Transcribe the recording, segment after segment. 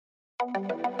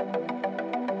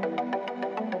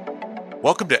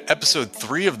Welcome to episode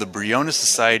 3 of the Briona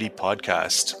Society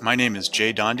podcast. My name is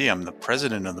Jay Dondi. I'm the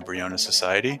president of the Briona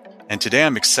Society. And today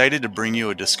I'm excited to bring you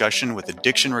a discussion with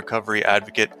addiction recovery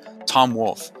advocate Tom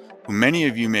Wolfe, who many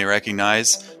of you may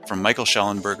recognize from Michael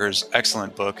Schellenberger's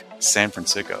excellent book, San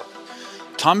Fransicko.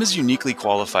 Tom is uniquely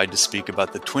qualified to speak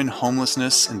about the twin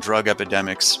homelessness and drug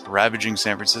epidemics ravaging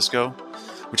San Francisco,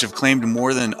 which have claimed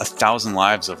more than 1,000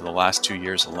 lives over the last 2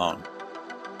 years alone.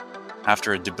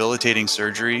 After a debilitating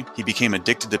surgery, he became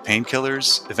addicted to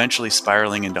painkillers, eventually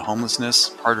spiraling into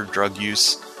homelessness, harder drug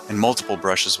use, and multiple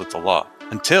brushes with the law,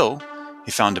 until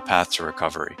he found a path to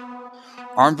recovery.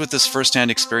 Armed with this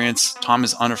firsthand experience, Tom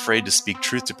is unafraid to speak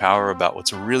truth to power about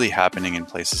what's really happening in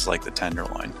places like the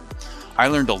Tenderloin. I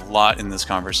learned a lot in this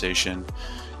conversation,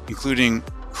 including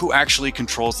who actually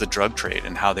controls the drug trade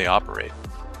and how they operate,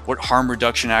 what harm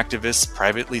reduction activists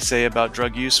privately say about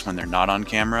drug use when they're not on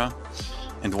camera,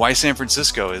 and why San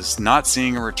Francisco is not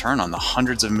seeing a return on the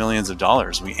hundreds of millions of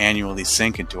dollars we annually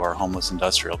sink into our homeless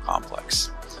industrial complex.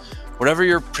 Whatever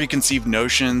your preconceived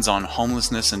notions on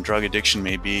homelessness and drug addiction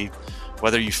may be,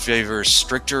 whether you favor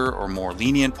stricter or more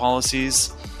lenient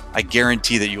policies, I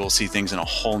guarantee that you will see things in a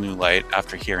whole new light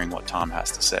after hearing what Tom has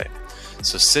to say.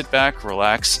 So sit back,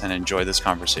 relax, and enjoy this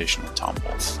conversation with Tom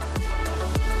Wolfe.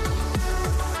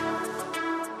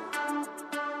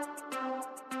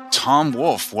 Tom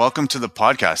Wolfe, welcome to the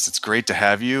podcast. It's great to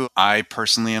have you. I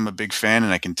personally am a big fan,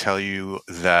 and I can tell you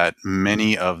that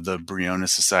many of the Briona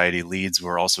Society leads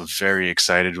were also very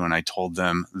excited when I told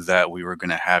them that we were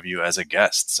going to have you as a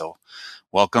guest. So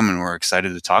welcome, and we're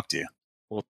excited to talk to you.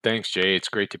 Well, thanks, Jay. It's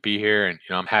great to be here, and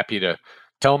I'm happy to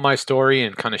tell my story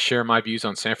and kind of share my views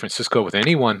on San Francisco with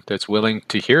anyone that's willing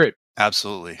to hear it.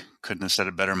 Absolutely. Couldn't have said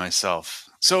it better myself.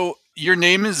 So your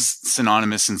name is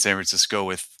synonymous in San Francisco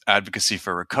with advocacy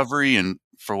for recovery and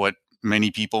for what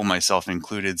many people, myself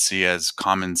included, see as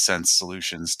common sense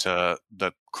solutions to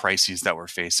the crises that we're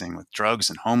facing with drugs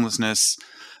and homelessness.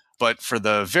 But for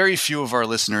the very few of our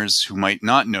listeners who might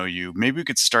not know you, maybe we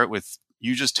could start with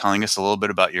you just telling us a little bit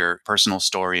about your personal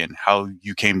story and how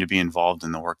you came to be involved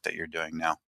in the work that you're doing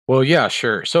now. Well, yeah,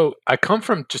 sure. So I come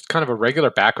from just kind of a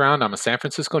regular background. I'm a San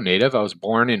Francisco native. I was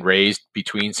born and raised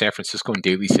between San Francisco and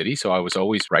Daly City, so I was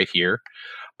always right here.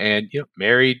 And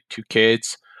married, 2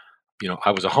 kids.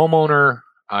 I was a homeowner.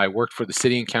 I worked for the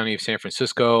city and county of San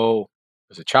Francisco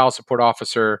as a child support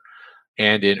officer.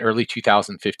 And in early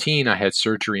 2015, I had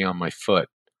surgery on my foot,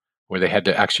 where they had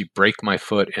to actually break my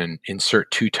foot and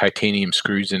insert 2 titanium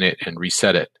screws in it and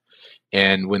reset it.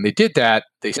 And when they did that,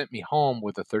 they sent me home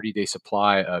with a 30-day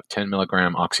supply of 10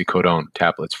 milligram oxycodone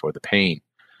tablets for the pain.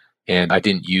 And I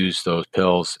didn't use those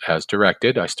pills as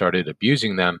directed. I started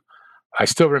abusing them. I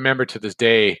still remember to this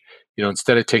day,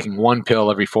 instead of taking 1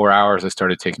 pill every 4 hours, I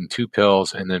started taking 2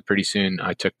 pills. And then pretty soon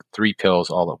I took 3 pills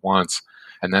all at once.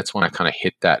 And that's when I kind of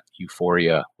hit that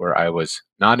euphoria where I was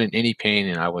not in any pain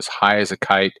and I was high as a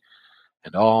kite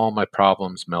and all my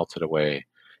problems melted away.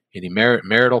 Any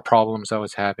marital problems I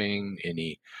was having,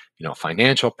 any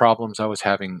financial problems I was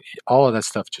having, all of that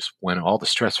stuff just went. All the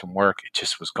stress from work, it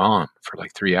just was gone for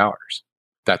like 3 hours.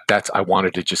 I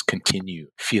wanted to just continue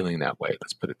feeling that way.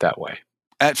 Let's put it that way.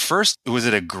 At first, was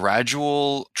it a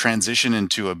gradual transition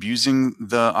into abusing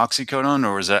the oxycodone,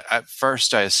 or was it at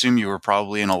first? I assume you were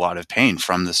probably in a lot of pain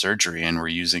from the surgery and were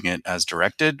using it as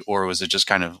directed, or was it just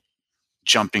kind of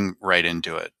jumping right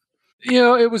into it?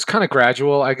 It was kind of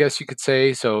gradual, I guess you could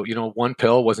say. So, 1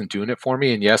 pill wasn't doing it for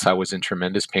me. And yes, I was in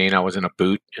tremendous pain. I was in a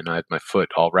boot and I had my foot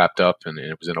all wrapped up and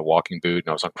it was in a walking boot and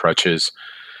I was on crutches.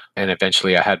 And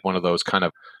eventually I had one of those kind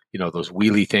of, those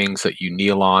wheelie things that you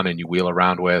kneel on and you wheel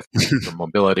around with for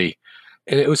mobility.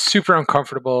 And it was super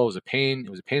uncomfortable. It was a pain. It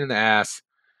was a pain in the ass.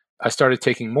 I started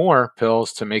taking more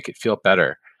pills to make it feel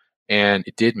better. And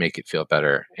it did make it feel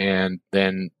better. And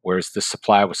then, whereas the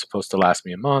supply was supposed to last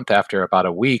me a month, after about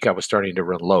a week, I was starting to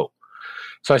run low.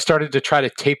 So I started to try to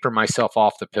taper myself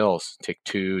off the pills, take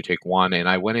 2, take 1. And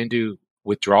I went into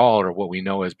withdrawal, or what we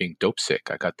know as being dope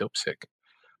sick. I got dope sick.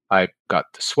 I got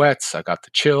the sweats. I got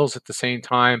the chills at the same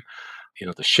time,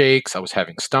 the shakes. I was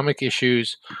having stomach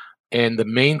issues. And the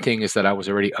main thing is that I was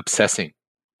already obsessing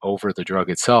over the drug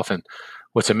itself. And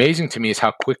what's amazing to me is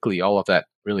how quickly all of that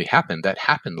really happened. That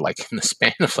happened like in the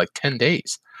span of like 10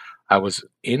 days. I was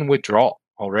in withdrawal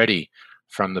already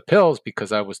from the pills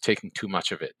because I was taking too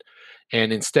much of it.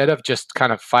 And instead of just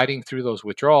kind of fighting through those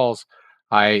withdrawals,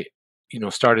 I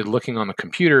started looking on the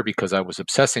computer because I was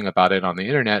obsessing about it on the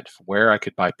internet where I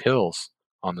could buy pills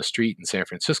on the street in San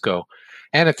Francisco.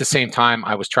 And at the same time,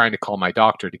 I was trying to call my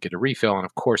doctor to get a refill. And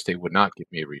of course, they would not give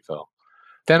me a refill.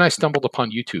 Then I stumbled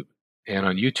upon YouTube. And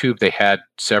on YouTube, they had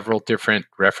several different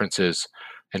references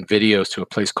and videos to a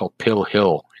place called Pill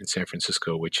Hill in San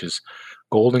Francisco, which is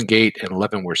Golden Gate and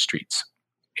Leavenworth Streets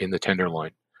in the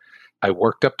Tenderloin. I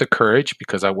worked up the courage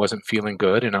because I wasn't feeling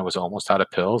good and I was almost out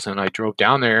of pills. And I drove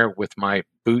down there with my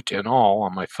boot and all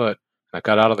on my foot. I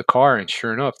got out of the car, and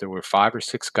sure enough, there were 5 or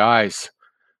 6 guys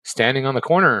standing on the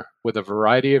corner with a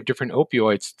variety of different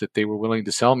opioids that they were willing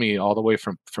to sell me, all the way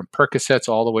from Percocets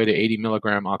all the way to 80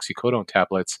 milligram oxycodone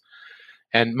tablets.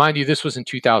 And mind you, this was in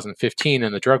 2015,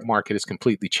 and the drug market has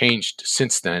completely changed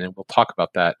since then, and we'll talk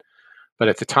about that. But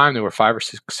at the time, there were 5 or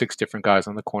 6 different guys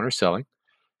on the corner selling,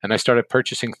 and I started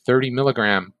purchasing 30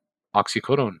 milligram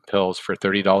oxycodone pills for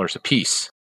 $30 a piece.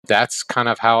 That's kind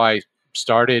of how I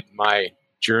started my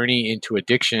journey into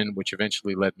addiction, which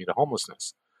eventually led me to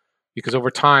homelessness. Because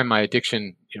over time, my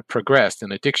addiction progressed,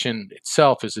 and addiction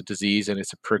itself is a disease, and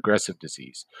it's a progressive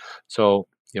disease. So,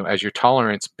 as your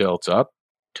tolerance builds up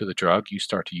to the drug, you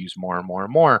start to use more and more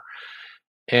and more.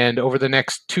 And over the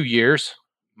next 2 years,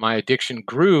 my addiction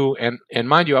grew. And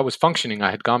mind you, I was functioning.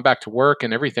 I had gone back to work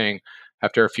and everything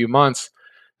after a few months.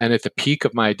 And at the peak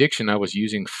of my addiction, I was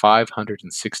using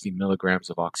 560 milligrams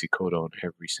of oxycodone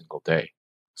every single day.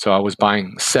 So I was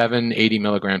buying 7 80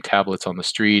 milligram tablets on the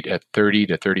street at $30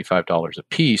 to $35 a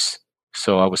piece.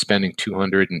 So I was spending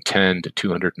 $210 to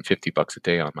 $250 a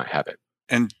day on my habit.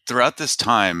 And throughout this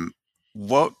time,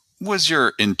 what was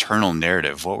your internal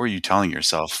narrative? What were you telling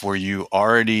yourself? Were you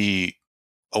already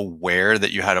aware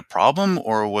that you had a problem,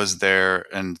 or was there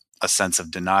a sense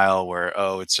of denial where,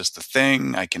 oh, it's just a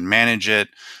thing, I can manage it,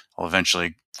 I'll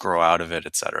eventually grow out of it,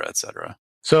 et cetera, et cetera?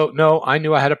 So no, I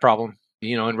knew I had a problem.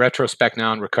 In retrospect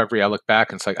now in recovery, I look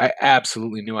back and it's like, I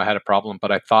absolutely knew I had a problem,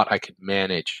 but I thought I could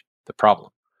manage the problem.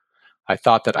 I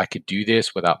thought that I could do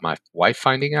this without my wife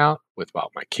finding out,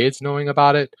 without my kids knowing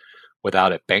about it,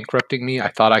 without it bankrupting me. I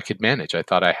thought I could manage. I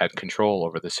thought I had control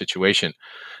over the situation.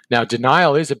 Now,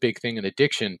 denial is a big thing in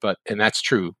addiction, and that's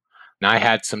true. And I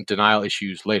had some denial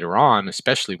issues later on,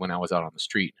 especially when I was out on the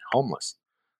street homeless.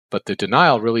 But the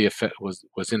denial really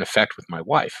was in effect with my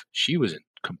wife. She was in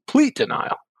complete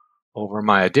denial over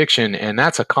my addiction. And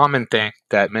that's a common thing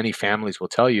that many families will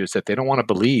tell you, is that they don't want to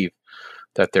believe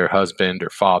that their husband or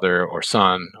father or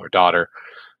son or daughter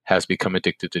has become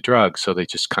addicted to drugs. So they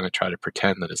just kind of try to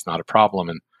pretend that it's not a problem.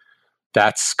 And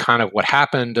that's kind of what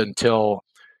happened until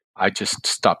I just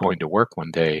stopped going to work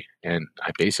one day, and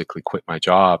I basically quit my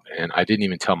job, and I didn't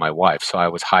even tell my wife. So I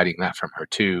was hiding that from her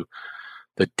too.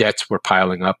 The debts were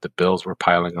piling up. The bills were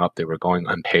piling up. They were going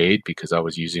unpaid because I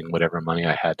was using whatever money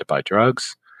I had to buy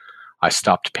drugs. I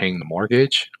stopped paying the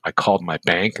mortgage. I called my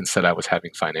bank and said I was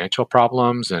having financial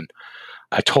problems, and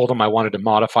I told them I wanted to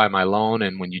modify my loan.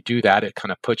 And when you do that, it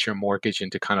kind of puts your mortgage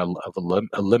into kind of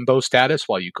a limbo status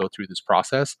while you go through this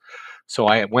process. So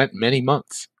I went many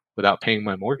months without paying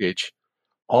my mortgage,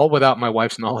 all without my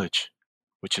wife's knowledge,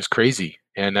 which is crazy.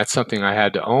 And that's something I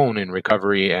had to own in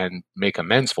recovery and make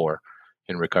amends for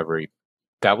in recovery.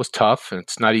 That was tough, and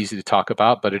it's not easy to talk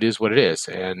about, but it is what it is.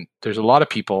 And there's a lot of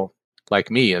people like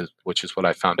me, which is what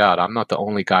I found out. I'm not the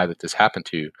only guy that this happened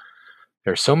to.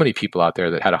 There are so many people out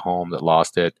there that had a home that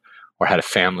lost it, or had a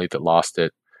family that lost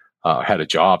it, or had a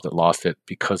job that lost it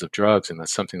because of drugs. And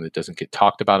that's something that doesn't get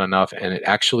talked about enough. And it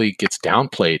actually gets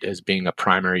downplayed as being a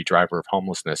primary driver of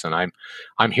homelessness. And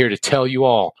I'm here to tell you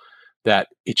all that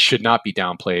it should not be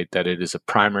downplayed, that it is a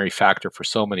primary factor for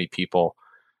so many people.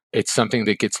 It's something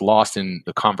that gets lost in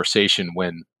the conversation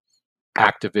when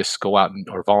activists go out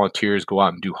or volunteers go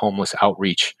out and do homeless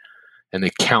outreach, and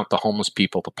they count the homeless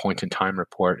people, the point in time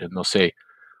report, and they'll say,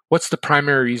 what's the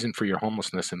primary reason for your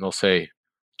homelessness? And they'll say,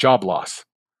 job loss.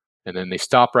 And then they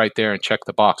stop right there and check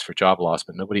the box for job loss,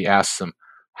 but nobody asks them,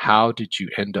 how did you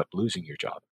end up losing your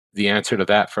job? The answer to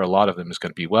that for a lot of them is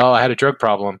going to be, well, I had a drug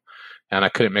problem and I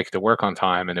couldn't make it to work on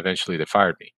time, and eventually they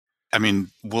fired me. I mean,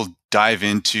 we'll dive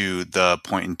into the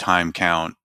point in time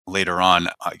count later on.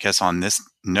 I guess on this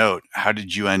note, how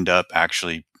did you end up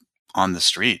actually on the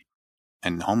street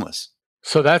and homeless?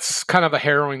 So that's kind of a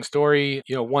harrowing story.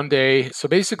 One day, so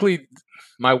basically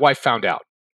my wife found out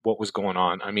what was going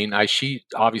on. I mean, she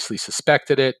obviously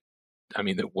suspected it. I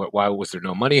mean, why was there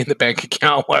no money in the bank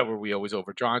account? Why were we always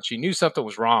overdrawn? She knew something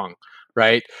was wrong,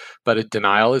 right? But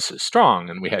denial is strong.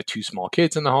 And we had 2 small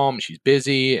kids in the home. She's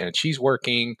busy and she's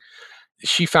working.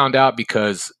 She found out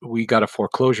because we got a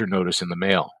foreclosure notice in the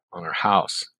mail on our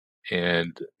house.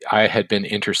 And I had been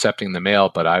intercepting the mail,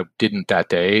 but I didn't that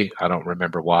day. I don't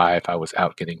remember why, if I was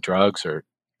out getting drugs or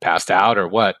passed out or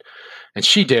what. And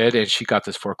she did, and she got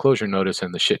this foreclosure notice,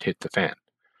 and the shit hit the fan.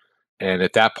 And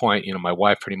at that point, my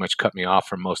wife pretty much cut me off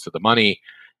from most of the money.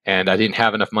 And I didn't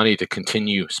have enough money to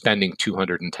continue spending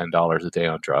 $210 a day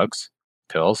on drugs,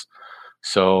 pills.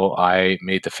 So I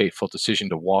made the fateful decision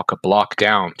to walk a block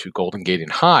down to Golden Gate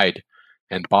and Hyde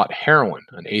and bought heroin,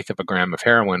 an eighth of a gram of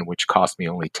heroin, which cost me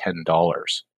only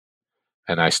 $10.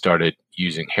 And I started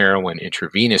using heroin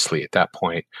intravenously at that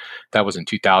point. That was in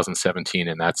 2017,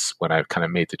 and that's when I kind of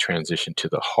made the transition to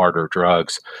the harder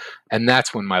drugs. And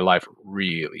that's when my life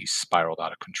really spiraled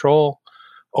out of control.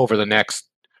 Over the next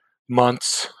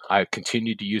months, I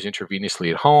continued to use intravenously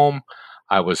at home.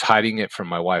 I was hiding it from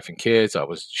my wife and kids. I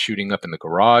was shooting up in the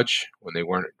garage when they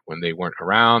weren't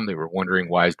around. They were wondering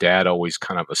why is dad always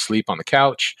kind of asleep on the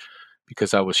couch,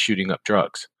 because I was shooting up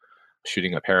drugs,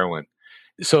 shooting up heroin.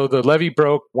 So the levee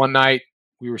broke one night.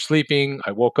 We were sleeping.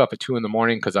 I woke up at 2 a.m.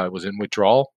 because I was in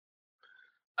withdrawal.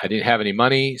 I didn't have any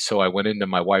money, so I went into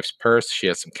my wife's purse. She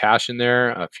had some cash in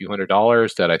there, a few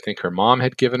 $100s that I think her mom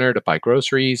had given her to buy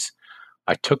groceries.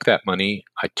 I took that money.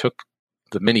 I took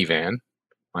the minivan,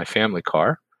 my family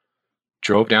car,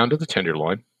 drove down to the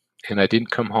Tenderloin, and I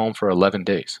didn't come home for 11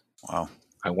 days. Wow.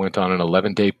 I went on an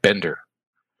 11-day bender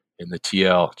in the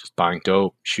TL, just buying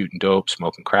dope, shooting dope,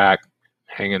 smoking crack,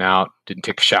 hanging out, didn't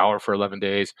take a shower for 11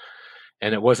 days.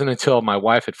 And it wasn't until my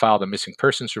wife had filed a missing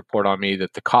persons report on me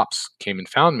that the cops came and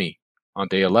found me on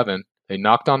day 11. They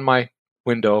knocked on my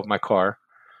window of my car,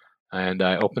 and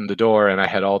I opened the door, and I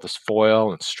had all this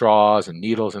foil and straws and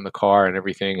needles in the car and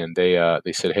everything. And they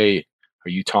said, "Hey,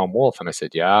 are you Tom Wolf?" And I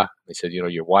said, "Yeah." They said,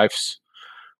 "Your wife's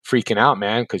freaking out,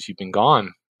 man, because you've been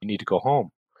gone. You need to go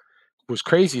home." What was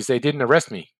crazy is they didn't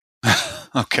arrest me.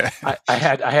 Okay. I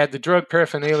had the drug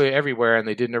paraphernalia everywhere, and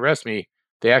they didn't arrest me.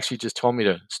 They actually just told me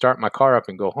to start my car up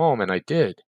and go home, and I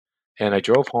did. And I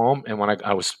drove home, and when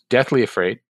I was deathly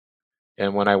afraid.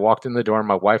 And when I walked in the door,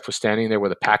 my wife was standing there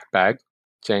with a packed bag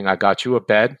saying, "I got you a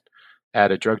bed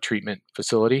at a drug treatment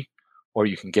facility, or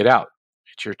you can get out.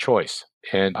 It's your choice."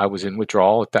 And I was in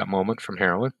withdrawal at that moment from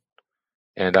heroin,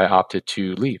 and I opted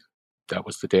to leave. That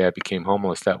was the day I became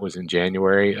homeless. That was in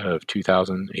January of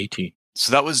 2018.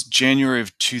 So that was January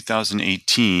of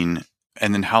 2018.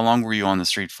 And then how long were you on the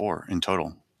street for in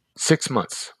total? 6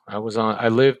 months. I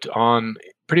lived on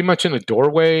pretty much in a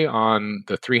doorway on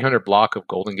the 300 block of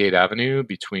Golden Gate Avenue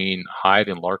between Hyde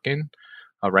and Larkin,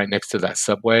 right next to that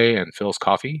Subway and Phil's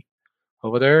Coffee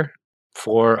over there.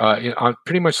 On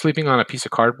pretty much sleeping on a piece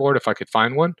of cardboard if I could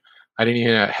find one. I didn't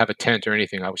even have a tent or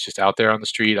anything. I was just out there on the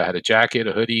street. I had a jacket,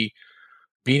 a hoodie,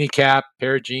 beanie cap,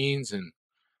 pair of jeans, and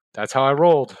that's how I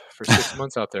rolled for 6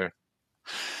 months out there.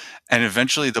 And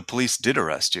eventually the police did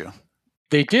arrest you.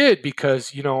 They did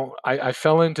because, I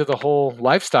fell into the whole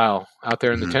lifestyle out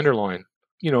there in the Tenderloin.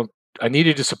 I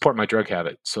needed to support my drug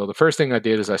habit. So the first thing I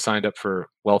did is I signed up for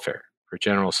welfare, for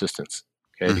general assistance,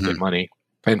 to get money,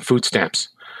 and food stamps.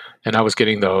 And I was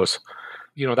getting those.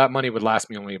 That money would last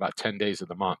me only about 10 days of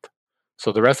the month.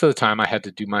 So the rest of the time I had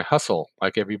to do my hustle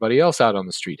like everybody else out on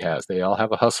the street has. They all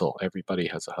have a hustle. Everybody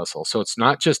has a hustle. So it's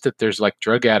not just that there's like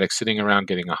drug addicts sitting around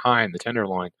getting a high in the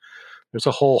Tenderloin. There's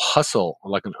a whole hustle,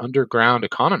 like an underground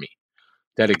economy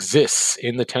that exists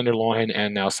in the Tenderloin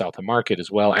and now South of Market as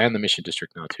well, and the Mission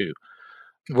District now too,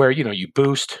 where you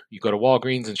boost, you go to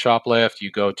Walgreens and shoplift,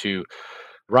 you go to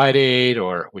Rite Aid,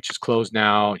 which is closed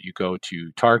now, you go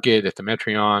to Target at the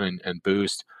Metreon and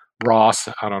boost, Ross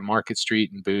out on Market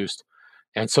Street and boost.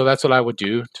 And so that's what I would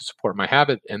do to support my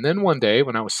habit. And then one day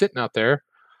when I was sitting out there,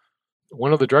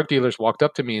 one of the drug dealers walked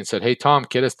up to me and said, "Hey, Tom,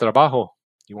 ¿quieres trabajo?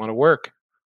 You want to work?"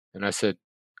 And I said,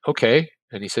 "Okay."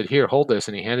 And he said, "Here, hold this."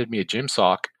 And he handed me a gym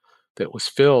sock that was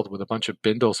filled with a bunch of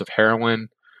bindles of heroin,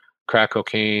 crack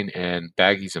cocaine, and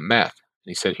baggies of meth.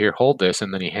 And he said, "Here, hold this."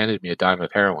 And then he handed me a dime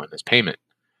of heroin as payment.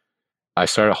 I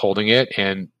started holding it,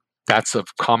 and that's a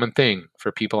common thing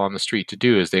for people on the street to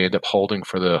do is they end up holding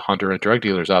for the hunter and drug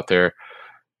dealers out there,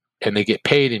 and they get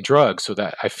paid in drugs. So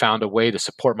that I found a way to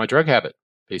support my drug habit,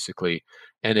 basically.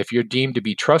 And if you're deemed to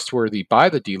be trustworthy by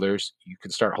the dealers, you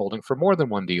can start holding for more than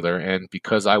one dealer. And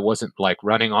because I wasn't like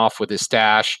running off with his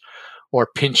stash or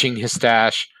pinching his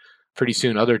stash, pretty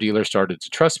soon other dealers started to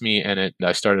trust me, and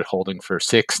I started holding for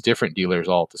 6 different dealers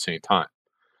all at the same time.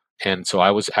 And so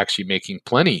I was actually making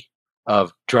plenty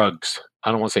of drugs.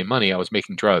 I don't want to say money. I was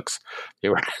making drugs. They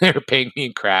were paying me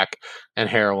in crack and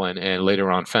heroin and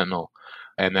later on fentanyl.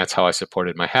 And that's how I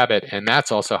supported my habit. And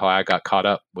that's also how I got caught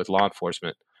up with law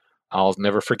enforcement. I'll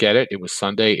never forget it. It was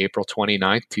Sunday, April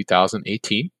 29th,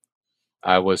 2018.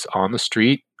 I was on the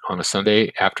street on a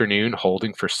Sunday afternoon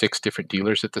holding for 6 different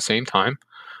dealers at the same time.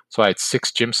 So I had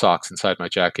 6 gym socks inside my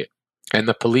jacket. And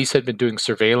the police had been doing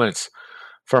surveillance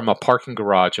from a parking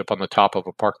garage up on the top of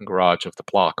a parking garage of the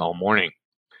block all morning.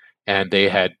 And they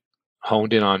had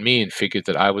honed in on me and figured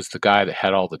that I was the guy that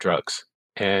had all the drugs.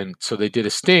 And so they did a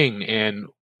sting. And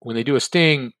when they do a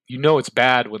sting, you know it's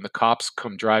bad when the cops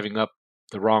come driving up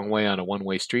the wrong way on a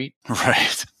one-way street.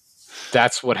 Right.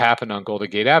 That's what happened on Golden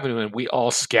Gate Avenue, and we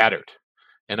all scattered.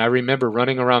 And I remember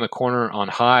running around the corner on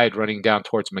Hyde, running down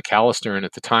towards McAllister, and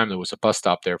at the time there was a bus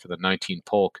stop there for the 19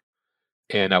 Polk,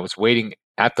 and I was waiting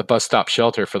at the bus stop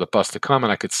shelter for the bus to come,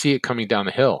 and I could see it coming down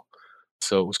the hill.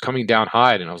 So it was coming down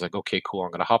Hyde, and I was like, okay, cool.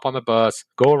 I'm going to hop on the bus,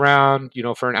 go around,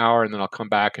 for an hour, and then I'll come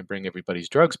back and bring everybody's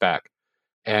drugs back.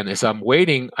 And as I'm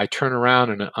waiting, I turn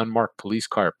around and an unmarked police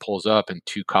car pulls up, and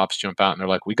two cops jump out, and they're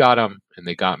like, we got him. And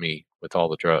they got me with all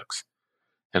the drugs.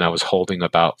 And I was holding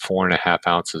about 4.5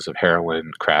 ounces of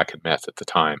heroin, crack, and meth at the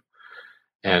time.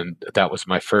 And that was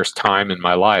my first time in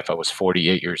my life. I was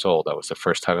 48 years old. That was the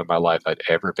first time in my life I'd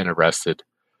ever been arrested,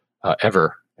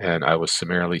 ever. And I was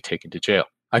summarily taken to jail.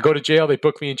 I go to jail. They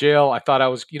book me in jail. I thought I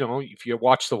was, if you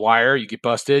watch The Wire, you get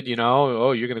busted,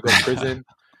 oh, you're going to go to prison.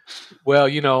 Well,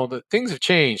 the things have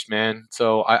changed, man.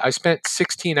 So I spent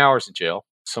 16 hours in jail.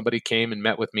 Somebody came and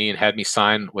met with me and had me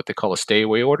sign what they call a stay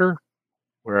away order,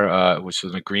 which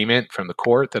was an agreement from the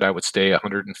court that I would stay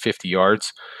 150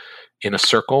 yards in a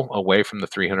circle away from the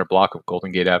 300 block of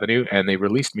Golden Gate Avenue. And they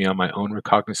released me on my own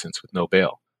recognizance with no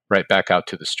bail, right back out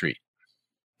to the street.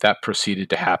 That proceeded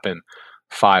to happen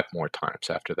 5 more times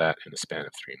after that in a span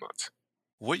of 3 months.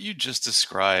 What you just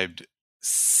described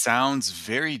sounds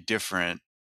very different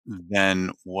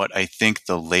than what I think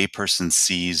the layperson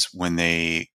sees when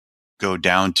they go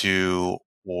down to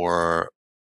or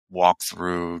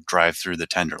drive through the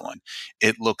Tenderloin.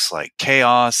 It looks like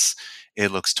chaos.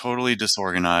 It looks totally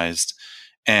disorganized.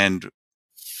 And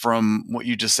from what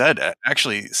you just said, it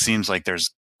actually seems like there's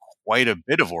quite a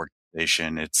bit of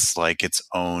organization. It's like its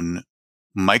own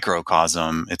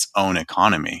microcosm, its own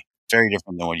economy. Very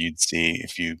different than what you'd see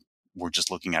if you were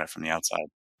just looking at it from the outside.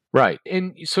 Right.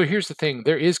 And so here's the thing,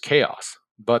 there is chaos,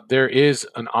 but there is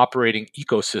an operating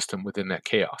ecosystem within that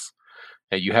chaos.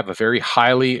 You have a very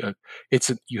highly,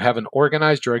 you have an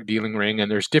organized drug dealing ring,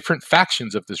 and there's different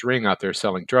factions of this ring out there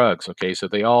selling drugs. Okay, so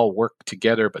they all work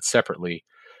together but separately,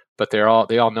 but they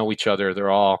all know each other.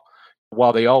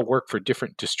 While they all work for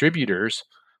different distributors,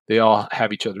 they all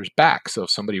have each other's back. So if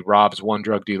somebody robs one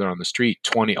drug dealer on the street,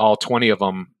 all 20 of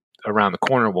them around the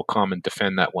corner will come and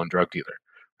defend that one drug dealer.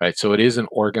 Right. So it is an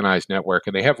organized network,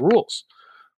 and they have rules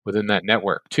within that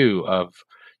network too of,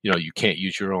 you can't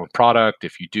use your own product.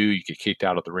 If you do, you get kicked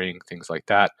out of the ring, things like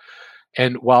that.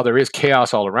 And while there is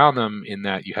chaos all around them, in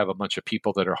that you have a bunch of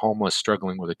people that are homeless,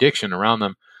 struggling with addiction around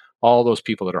them, all those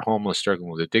people that are homeless,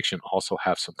 struggling with addiction also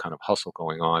have some kind of hustle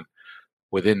going on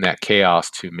within that chaos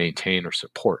to maintain or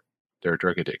support their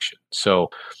drug addiction. So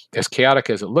as chaotic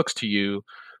as it looks to you,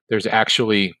 there's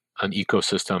actually an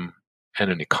ecosystem and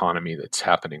an economy that's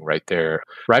happening right there,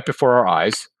 right before our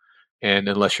eyes. And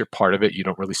unless you're part of it, you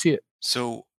don't really see it.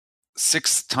 So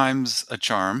 6 times a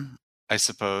charm, I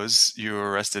suppose. You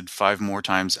were arrested 5 more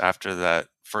times after that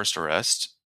first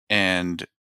arrest. And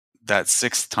that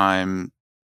 6th time,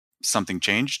 something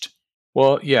changed?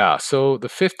 Well, yeah. So the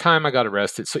 5th time I got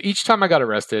arrested. So each time I got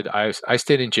arrested, I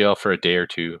stayed in jail for a day or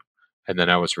two, and then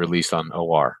I was released on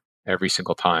OR every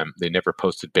single time. They never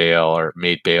posted bail or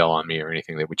made bail on me or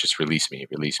anything. They would just release me.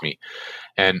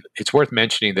 And it's worth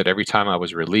mentioning that every time I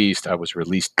was released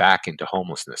back into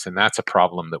homelessness. And that's a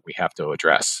problem that we have to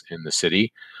address in the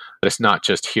city. But it's not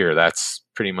just here. That's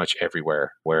pretty much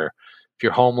everywhere, where if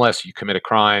you're homeless, you commit a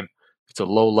crime, it's a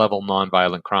low level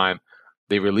nonviolent crime,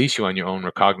 they release you on your own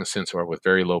recognizance or with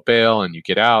very low bail, and you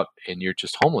get out and you're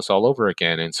just homeless all over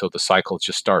again. And so the cycle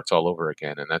just starts all over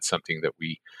again. And that's something that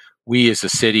we as a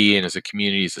city and as a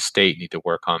community, as a state, need to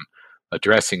work on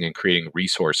addressing and creating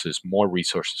more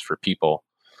resources for people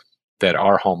that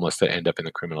are homeless that end up in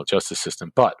the criminal justice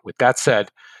system. But with that said,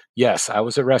 yes, I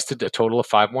was arrested a total of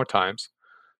 5 more times.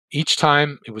 Each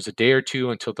time it was a day or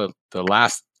two until the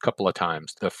last couple of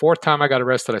times. The 4th time I got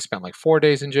arrested, I spent like 4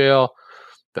 days in jail.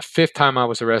 The 5th time I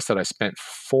was arrested, I spent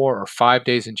 4 or 5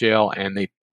 days in jail. And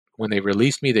when they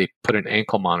released me, they put an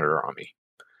ankle monitor on me,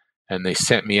 and they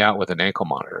sent me out with an ankle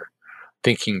monitor,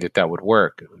 thinking that would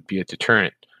work. It would be a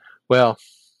deterrent. Well,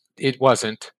 it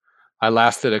wasn't. I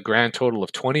lasted a grand total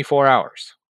of 24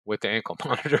 hours with the ankle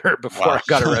monitor before Wow. I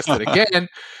got arrested again.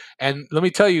 And let me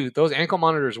tell you, those ankle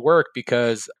monitors work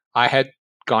because I had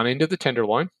gone into the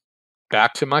Tenderloin,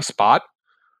 back to my spot.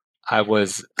 I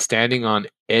was standing on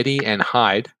Eddy and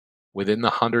Hyde within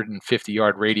the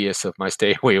 150-yard radius of my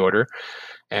stay away order.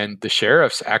 And the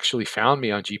sheriffs actually found me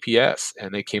on GPS,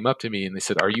 and they came up to me and they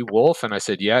said, "Are you Wolf?" And I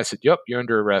said, "Yeah." I said, "Yep, you're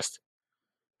under arrest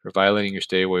for violating your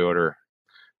stay away order."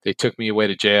 They took me away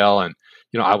to jail, and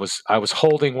I was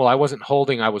holding, well, I wasn't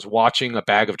holding, I was watching a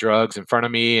bag of drugs in front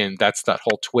of me. And that's that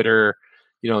whole Twitter,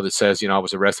 that says, I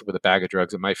was arrested with a bag of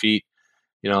drugs at my feet.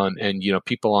 And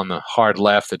people on the hard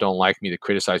left that don't like me, that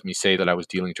criticize me, say that I was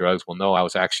dealing drugs. Well, no, I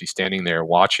was actually standing there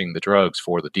watching the drugs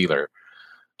for the dealer,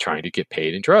 trying to get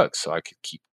paid in drugs so I could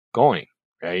keep going,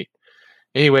 right?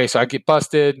 Anyway, so I get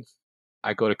busted.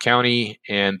 I go to county,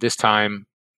 and this time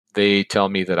they tell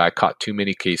me that I caught too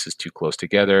many cases too close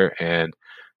together, and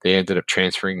they ended up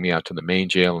transferring me out to the main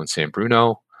jail in San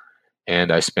Bruno,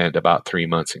 and I spent about 3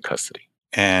 months in custody.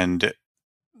 And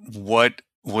what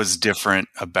was different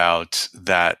about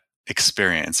that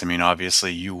experience? I mean,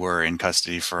 obviously, you were in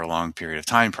custody for a long period of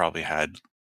time, probably had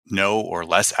no or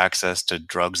less access to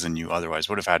drugs than you otherwise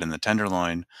would have had in the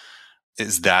Tenderloin.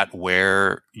 Is that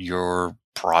where your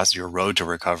road to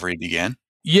recovery began?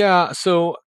 Yeah,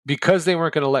 so because they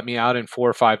weren't going to let me out in 4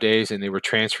 or 5 days and they were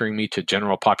transferring me to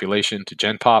general population, to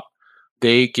Gen Pop,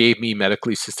 they gave me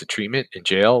medically assisted treatment in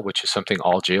jail, which is something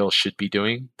all jails should be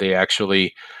doing. They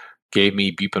actually gave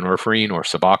me buprenorphine or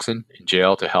Suboxone in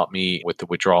jail to help me with the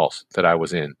withdrawals that I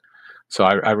was in. So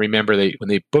I remember when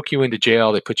they book you into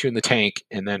jail, they put you in the tank,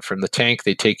 and then from the tank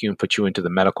they take you and put you into the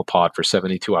medical pod for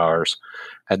 72 hours,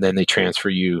 and then they transfer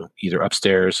you either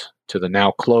upstairs to the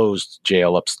now closed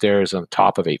jail upstairs on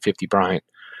top of 850 Bryant,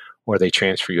 or they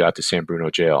transfer you out to San Bruno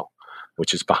Jail,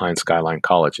 which is behind Skyline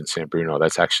College in San Bruno.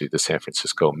 That's actually the San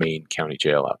Francisco main county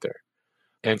jail out there.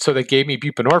 And so they gave me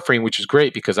buprenorphine, which is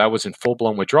great because I was in full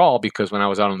blown withdrawal. Because when I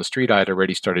was out on the street, I had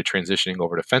already started transitioning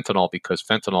over to fentanyl because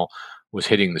fentanyl was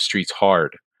hitting the streets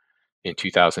hard in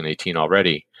 2018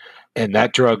 already. And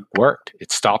that drug worked.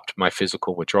 It stopped my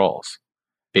physical withdrawals.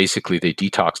 Basically, they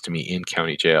detoxed me in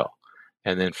county jail.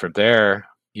 And then from there,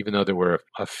 even though there were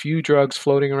a few drugs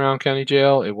floating around county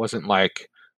jail, it wasn't like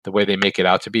the way they make it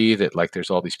out to be, that like there's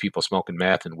all these people smoking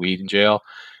meth and weed in jail.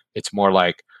 It's more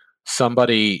like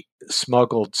somebody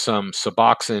smuggled some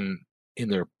Suboxone in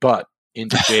their butt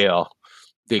into jail.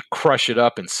 They crush it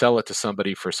up and sell it to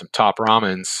somebody for some top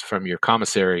ramens from your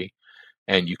commissary,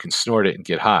 and you can snort it and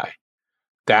get high.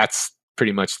 That's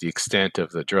pretty much the extent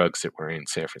of the drugs that were in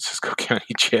San Francisco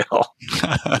County Jail.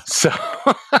 So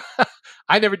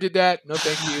I never did that. No,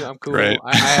 thank you. I'm Right.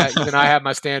 cool. Even I have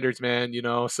my standards, man.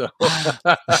 So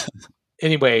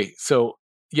anyway, so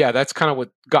yeah, that's kind of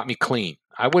what got me clean.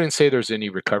 I wouldn't say there's any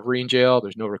recovery in jail.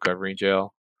 There's no recovery in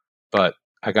jail, but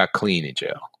I got clean in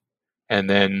jail. And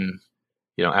then,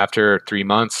 after 3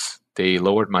 months, they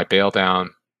lowered my bail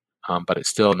down, but it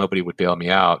still nobody would bail me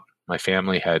out. My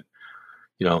family had,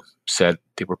 said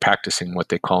they were practicing what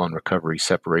they call in recovery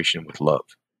separation with love,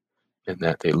 and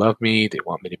that they love me, they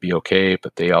want me to be okay,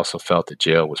 but they also felt that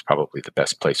jail was probably the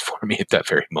best place for me at that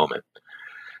very moment.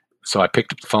 So I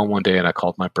picked up the phone one day and I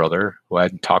called my brother, who I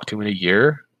hadn't talked to in a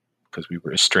year because we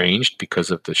were estranged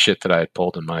because of the shit that I had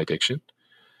pulled in my addiction.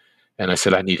 And I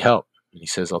said, I need help. And he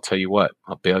says, I'll tell you what,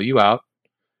 I'll bail you out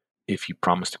if you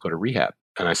promise to go to rehab.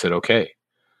 And I said, okay.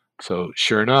 So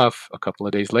sure enough, a couple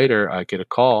of days later, I get a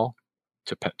call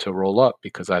to roll up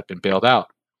because I'd been bailed out.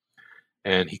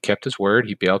 And he kept his word.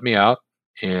 He bailed me out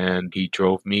and he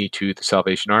drove me to the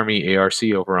Salvation Army ARC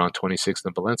over on 26th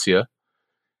and Valencia.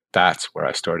 That's where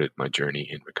I started my journey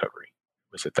in recovery,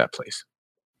 was at that place.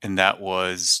 And that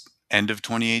was end of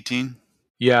 2018?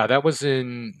 Yeah, that was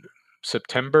in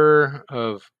September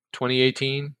of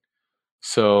 2018.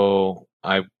 So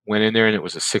I went in there and it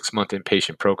was a 6-month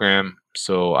inpatient program.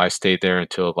 So I stayed there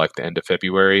until like the end of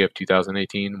February of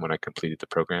 2018 when I completed the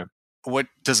program. What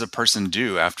does a person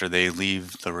do after they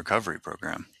leave the recovery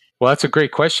program? Well, that's a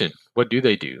great question. What do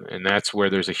they do? And that's where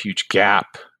there's a huge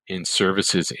gap in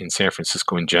services in San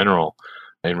Francisco in general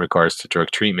in regards to drug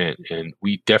treatment. And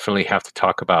we definitely have to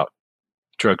talk about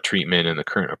drug treatment and the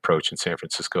current approach in San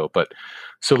Francisco. But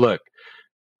so look,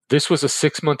 this was a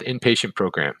 6-month inpatient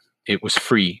program. It was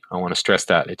free. I want to stress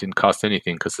that. It didn't cost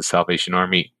anything because the Salvation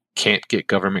Army can't get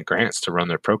government grants to run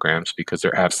their programs because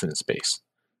they're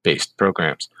abstinence-based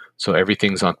programs. So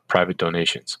everything's on private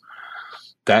donations.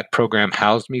 That program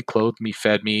housed me, clothed me,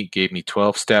 fed me, gave me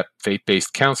 12-step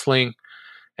faith-based counseling,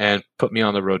 and put me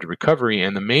on the road to recovery.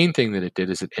 And the main thing that it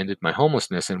did is it ended my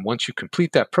homelessness. And once you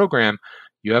complete that program,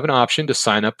 you have an option to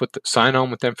sign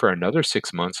on with them for another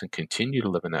 6 months and continue to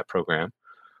live in that program.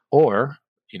 Or,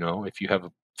 if you have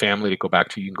a family to go back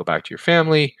to, you can go back to your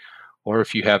family. Or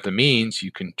if you have the means,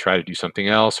 you can try to do something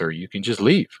else, or you can just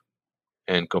leave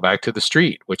and go back to the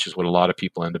street, which is what a lot of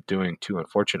people end up doing too,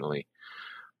 unfortunately.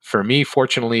 For me,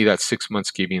 fortunately, that 6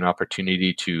 months gave me an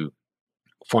opportunity to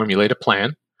formulate a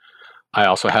plan. I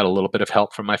also had a little bit of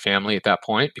help from my family at that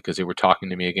point because they were talking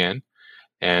to me again.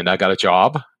 And I got a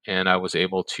job and I was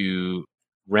able to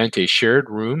rent a shared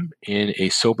room in a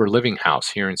sober living house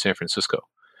here in San Francisco.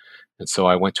 And so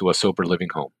I went to a sober living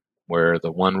home where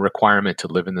the one requirement to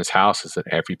live in this house is that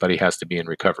everybody has to be in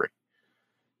recovery.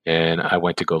 And I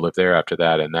went to go live there after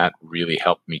that, and that really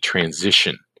helped me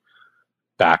transition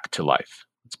back to life.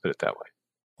 Let's put it that way.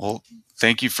 Well,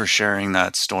 thank you for sharing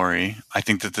that story. I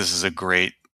think that this is a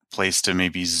great place to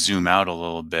maybe zoom out a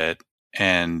little bit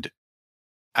and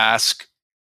ask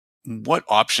what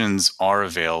options are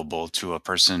available to a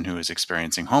person who is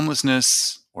experiencing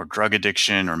homelessness or drug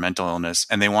addiction or mental illness,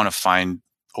 and they want to find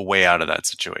a way out of that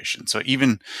situation. So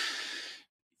even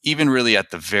really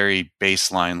at the very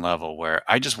baseline level where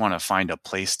I just want to find a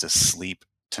place to sleep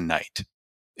tonight.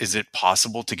 Is it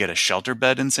possible to get a shelter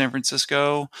bed in San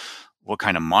Francisco? What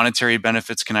kind of monetary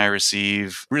benefits can I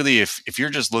receive? Really, if you're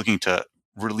just looking to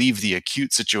relieve the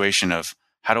acute situation of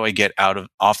how do I get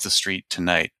off the street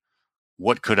tonight,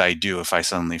 what could I do if I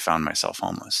suddenly found myself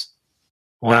homeless?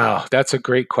 Wow, that's a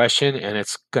great question. And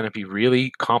it's going to be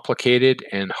really complicated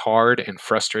and hard and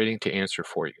frustrating to answer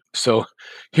for you. So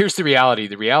here's the reality.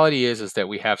 The reality is that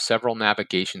we have several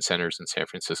navigation centers in San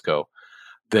Francisco.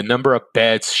 The number of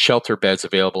beds, shelter beds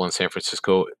available in San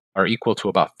Francisco are equal to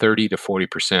about 30 to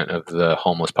 40% of the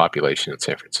homeless population in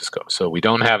San Francisco. So we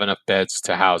don't have enough beds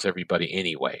to house everybody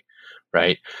anyway,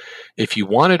 right? If you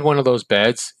wanted one of those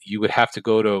beds, you would have to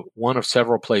go to one of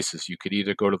several places. You could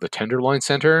either go to the Tenderloin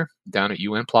Center down at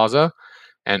UN Plaza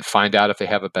and find out if they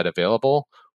have a bed available,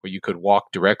 or you could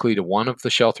walk directly to one of the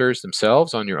shelters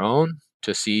themselves on your own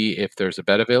to see if there's a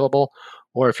bed available.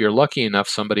 Or if you're lucky enough,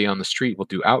 somebody on the street will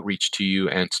do outreach to you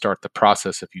and start the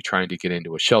process of you trying to get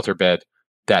into a shelter bed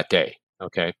that day.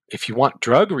 Okay. If you want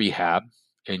drug rehab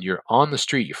and you're on the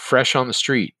street, you're fresh on the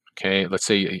street. Okay. Let's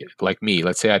say, like me,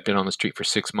 let's say I've been on the street for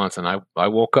 6 months and I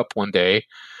woke up one day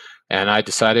and I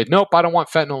decided, nope, I don't want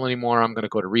fentanyl anymore. I'm going to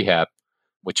go to rehab,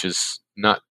 which is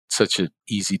not such an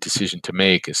easy decision to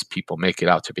make as people make it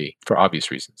out to be for obvious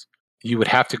reasons. You would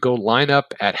have to go line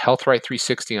up at Health Right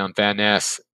 360 on Van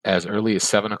Ness as early as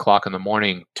 7 o'clock in the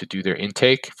morning to do their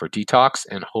intake for detox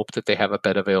and hope that they have a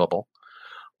bed available.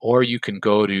 Or you can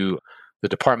go to the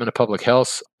Department of Public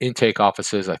Health's intake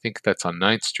offices. I think that's on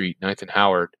 9th Street, 9th and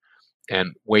Howard,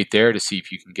 and wait there to see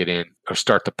if you can get in or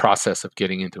start the process of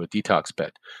getting into a detox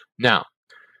bed. Now,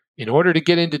 in order to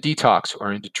get into detox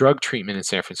or into drug treatment in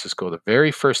San Francisco, the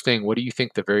very first thing, what do you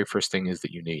think the very first thing is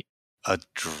that you need? A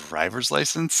driver's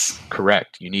license?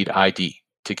 Correct. You need ID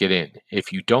to get in.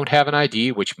 If you don't have an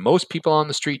ID, which most people on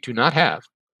the street do not have,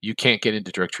 you can't get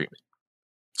into drug treatment.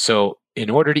 So, in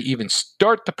order to even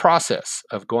start the process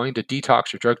of going to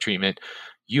detox or drug treatment,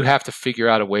 you have to figure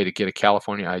out a way to get a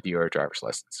California ID or a driver's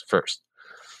license first.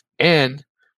 And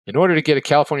in order to get a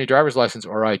California driver's license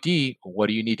or ID, what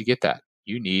do you need to get that?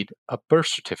 You need a birth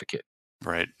certificate.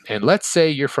 Right. And let's say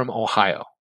you're from Ohio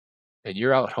and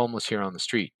you're out homeless here on the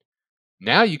street.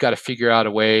 Now you got to figure out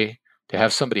a way to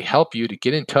have somebody help you to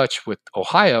get in touch with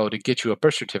Ohio to get you a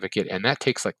birth certificate. And that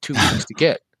takes like 2 weeks to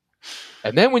get.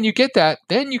 And then when you get that,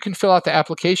 then you can fill out the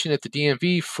application at the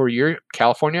DMV for your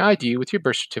California ID with your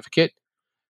birth certificate.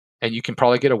 And you can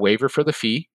probably get a waiver for the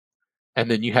fee.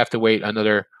 And then you have to wait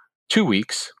another 2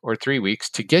 weeks or 3 weeks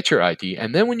to get your ID.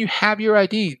 And then when you have your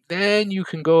ID, then you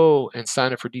can go and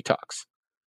sign up for detox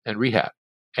and rehab.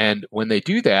 And when they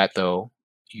do that, though,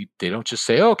 they don't just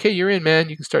say, oh, okay, you're in, man,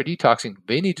 you can start detoxing.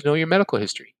 They need to know your medical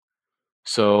history.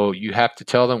 So you have to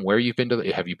tell them where you've been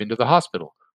to. Have you been to the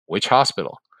hospital? Which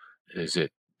hospital? Is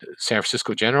it San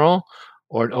Francisco General?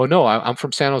 Or, oh, no, I'm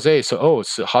from San Jose. So, oh,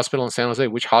 it's a hospital in San Jose.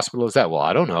 Which hospital is that? Well,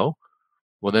 I don't know.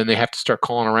 Well, then they have to start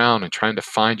calling around and trying to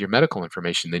find your medical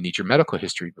information. They need your medical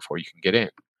history before you can get in.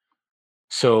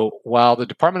 So while the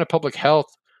Department of Public Health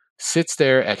sits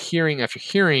there at hearing after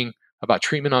hearing about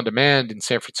treatment on demand in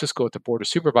San Francisco at the Board of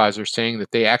Supervisors saying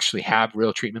that they actually have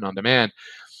real treatment on demand,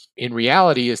 in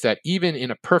reality is that even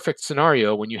in a perfect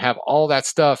scenario, when you have all that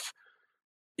stuff,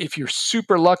 if you're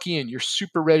super lucky and you're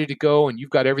super ready to go and you've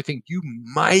got everything, you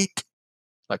might,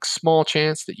 like small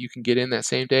chance that you can get in that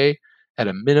same day. At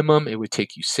a minimum, it would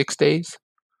take you 6 days.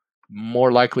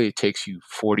 More likely, it takes you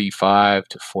 45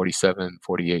 to 47,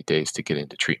 48 days to get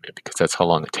into treatment because that's how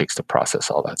long it takes to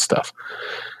process all that stuff.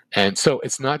 And so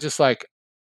it's not just like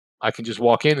I can just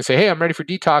walk in and say, hey, I'm ready for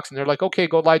detox. And they're like, okay,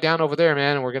 go lie down over there,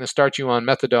 man. And we're going to start you on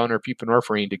methadone or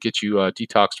buprenorphine to get you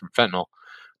detoxed from fentanyl.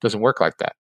 It doesn't work like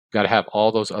that. You got to have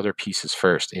all those other pieces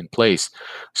first in place.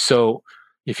 So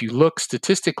if you look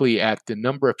statistically at the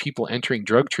number of people entering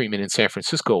drug treatment in San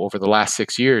Francisco over the last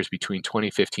 6 years between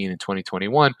 2015 and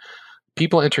 2021,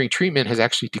 people entering treatment has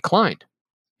actually declined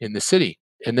in the city.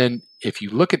 And then if you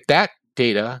look at that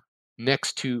data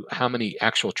next to how many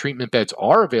actual treatment beds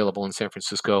are available in San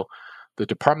Francisco, the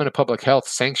Department of Public Health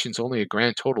sanctions only a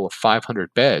grand total of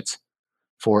 500 beds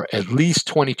for at least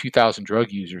 22,000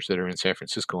 drug users that are in San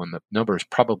Francisco, and the number is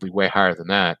probably way higher than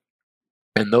that.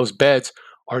 And those beds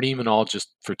aren't even all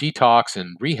just for detox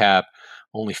and rehab.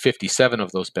 Only 57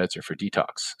 of those beds are for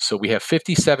detox. So we have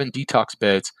 57 detox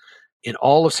beds in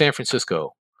all of San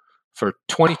Francisco for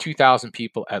 22,000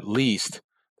 people at least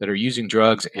that are using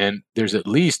drugs. And there's at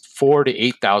least 4,000 to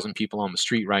 8,000 people on the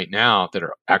street right now that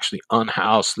are actually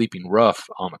unhoused, sleeping rough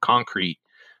on the concrete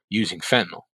using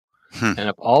fentanyl. Hmm. And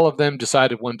if all of them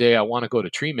decided one day, I want to go to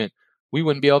treatment, we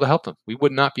wouldn't be able to help them. We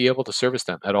would not be able to service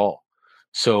them at all.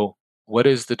 So what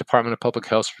is the Department of Public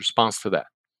Health's response to that?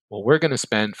 Well, we're going to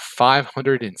spend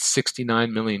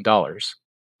 $569 million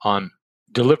on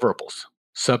deliverables,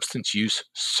 substance use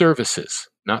services,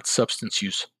 not substance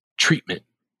use treatment.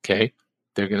 Okay.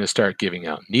 They're going to start giving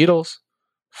out needles,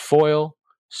 foil,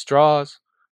 straws,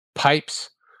 pipes,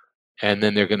 and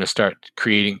then they're going to start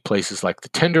creating places like the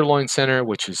Tenderloin Center,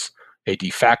 which is a de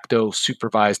facto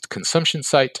supervised consumption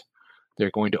site. They're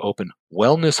going to open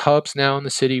wellness hubs now in the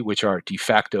city, which are de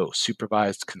facto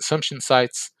supervised consumption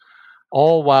sites,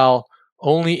 all while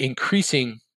only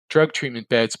increasing drug treatment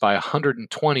beds by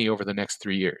 120 over the next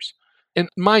 3 years. And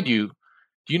mind you,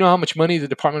 do you know how much money the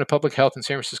Department of Public Health in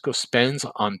San Francisco spends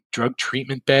on drug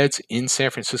treatment beds in San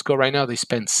Francisco right now? They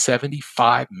spend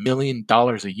 $75 million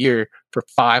a year for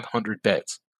 500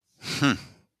 beds. Hmm.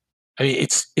 I mean,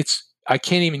 it's. I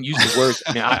can't even use the words.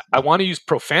 I mean, I want to use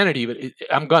profanity, but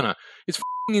I'm gonna. It's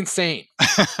insane.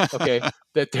 Okay,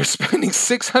 that they're spending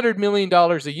 $600 million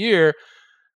a year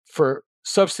for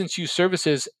substance use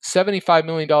services, $75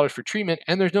 million for treatment,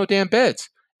 and there's no damn beds.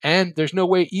 And there's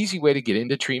no easy way to get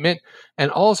into treatment.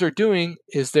 And all they're doing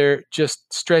is they're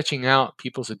just stretching out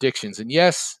people's addictions. And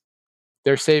yes,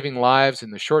 they're saving lives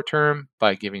in the short term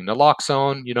by giving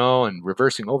naloxone, and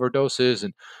reversing overdoses,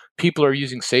 and people are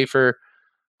using safer.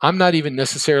 I'm not even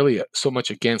necessarily so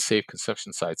much against safe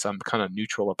consumption sites. I'm kind of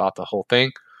neutral about the whole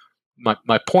thing.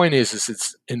 My point is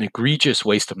it's an egregious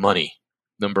waste of money.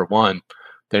 Number one,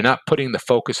 they're not putting the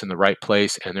focus in the right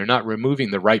place, and they're not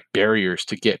removing the right barriers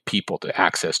to get people to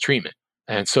access treatment.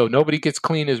 And so nobody gets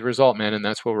clean as a result, man, and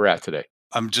that's where we're at today.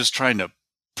 I'm just trying to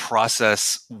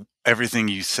process everything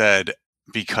you said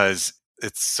because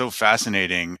it's so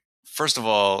fascinating. First of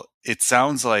all, it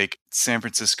sounds like San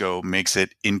Francisco makes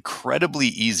it incredibly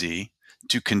easy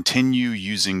to continue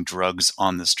using drugs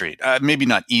on the street. Maybe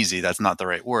not easy, that's not the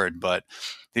right word, but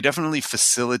they definitely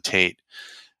facilitate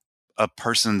a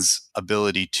person's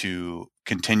ability to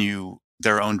continue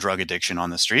their own drug addiction on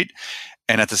the street,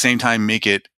 and at the same time make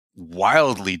it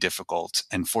wildly difficult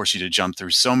and force you to jump through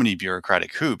so many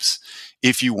bureaucratic hoops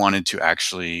if you wanted to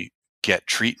actually get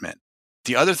treatment.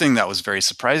 The other thing that was very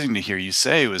surprising to hear you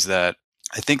say was that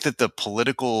I think that the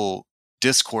political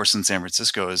discourse in San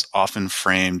Francisco is often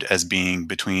framed as being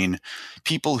between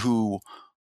people who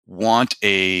want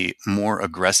a more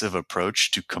aggressive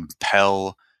approach to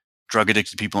compel drug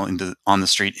addicted people on the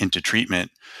street into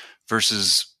treatment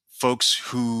versus folks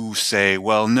who say,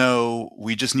 well, no,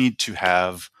 we just need to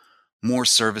have more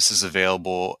services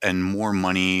available and more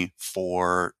money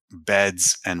for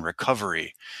beds and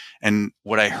recovery. And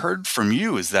what I heard from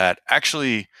you is that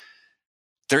actually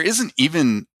there isn't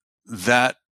even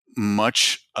that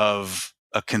much of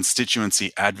a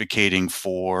constituency advocating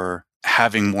for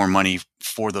having more money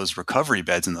for those recovery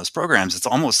beds in those programs. It's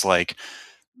almost like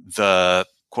the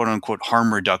quote unquote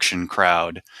harm reduction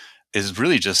crowd is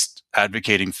really just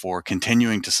advocating for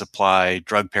continuing to supply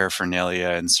drug paraphernalia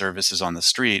and services on the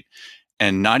street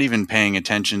and not even paying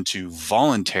attention to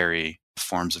voluntary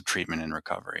forms of treatment and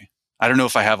recovery. I don't know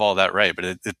if I have all that right, but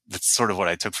it's sort of what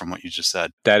I took from what you just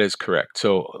said. That is correct.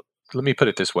 So let me put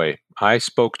it this way. I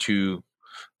spoke to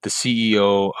the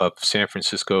CEO of San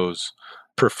Francisco's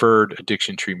preferred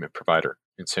addiction treatment provider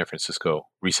in San Francisco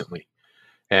recently.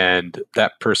 And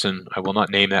that person, I will not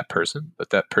name that person, but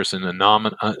that person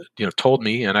told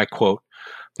me, and I quote,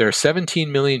 there are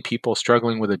 17 million people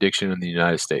struggling with addiction in the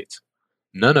United States.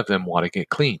 None of them want to get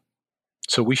clean.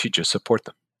 So we should just support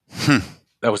them.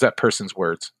 That was that person's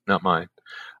words, not mine.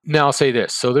 Now I'll say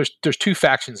this. So there's two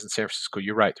factions in San Francisco.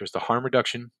 You're right. There's the harm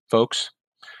reduction folks.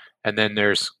 And then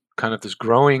there's kind of this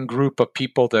growing group of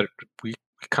people that we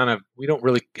don't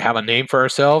really have a name for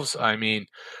ourselves. I mean,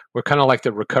 we're kind of like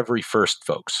the recovery first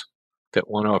folks that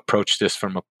want to approach this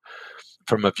from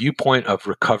a viewpoint of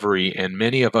recovery. And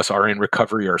many of us are in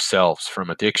recovery ourselves from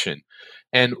addiction.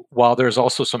 And while there's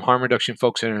also some harm reduction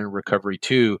folks that are in recovery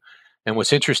too, and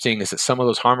what's interesting is that some of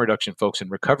those harm reduction folks in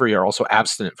recovery are also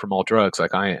abstinent from all drugs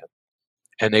like I am.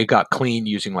 And they got clean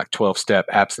using like 12-step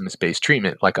abstinence-based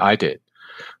treatment like I did.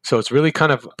 So it's really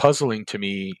kind of puzzling to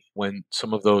me when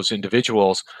some of those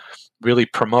individuals really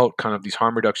promote kind of these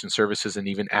harm reduction services and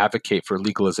even advocate for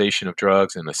legalization of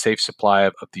drugs and a safe supply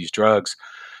of these drugs,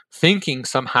 thinking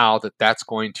somehow that that's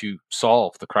going to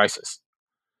solve the crisis.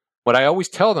 What I always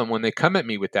tell them when they come at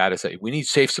me with that is that we need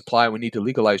safe supply, we need to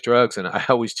legalize drugs. And I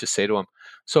always just say to them,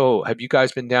 so have you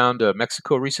guys been down to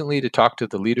Mexico recently to talk to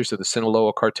the leaders of the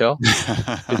Sinaloa cartel?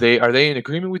 Are they in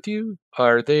agreement with you?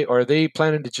 Are they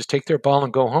planning to just take their ball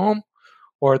and go home?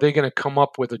 Or are they going to come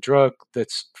up with a drug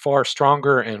that's far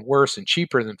stronger and worse and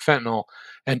cheaper than fentanyl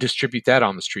and distribute that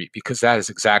on the street? Because that is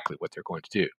exactly what they're going to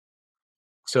do.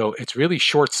 So it's really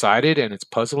short sighted and it's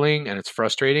puzzling and it's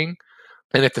frustrating.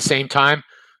 And at the same time,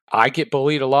 I get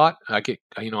bullied a lot.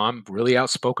 I'm really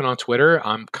outspoken on Twitter.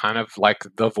 I'm kind of like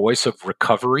the voice of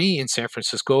recovery in San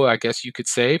Francisco, I guess you could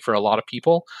say, for a lot of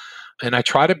people. And I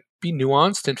try to be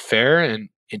nuanced and fair and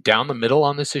down the middle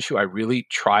on this issue. I really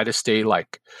try to stay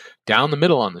like down the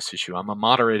middle on this issue. I'm a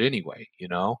moderate anyway,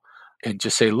 and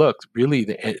just say, look,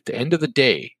 really, at the end of the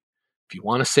day, if you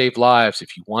want to save lives,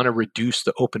 if you want to reduce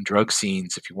the open drug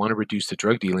scenes, if you want to reduce the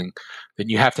drug dealing, then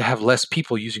you have to have less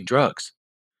people using drugs.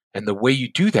 And the way you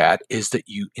do that is that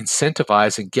you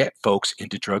incentivize and get folks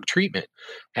into drug treatment.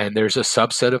 And there's a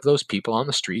subset of those people on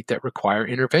the street that require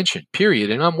intervention, period.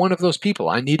 And I'm one of those people.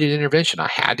 I needed intervention. I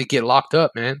had to get locked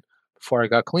up, man, before I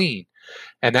got clean.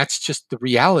 And that's just the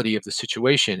reality of the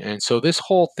situation. And so this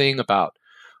whole thing about,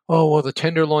 oh, well, the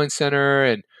Tenderloin Center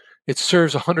and it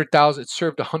served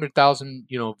 100,000,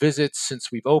 visits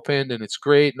since we've opened and it's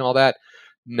great and all that.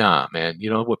 Nah, man.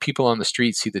 What people on the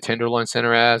street see the Tenderloin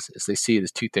Center as is they see it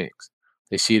as two things.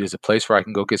 They see it as a place where I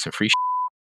can go get some free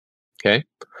okay?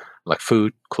 Like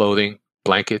food, clothing,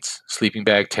 blankets, sleeping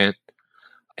bag, tent,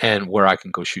 and where I can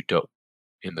go shoot dope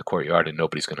in the courtyard and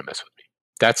nobody's going to mess with me.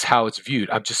 That's how it's viewed.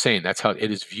 I'm just saying that's how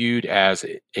it is viewed as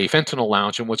a fentanyl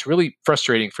lounge. And what's really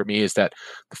frustrating for me is that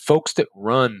the folks that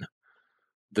run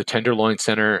the Tenderloin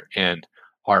Center and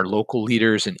our local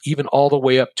leaders, and even all the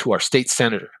way up to our state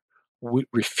senator,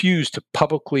 refuse to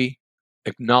publicly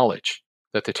acknowledge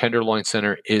that the Tenderloin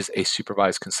Center is a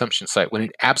supervised consumption site when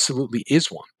it absolutely is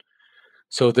one.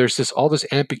 So there's all this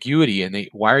ambiguity, and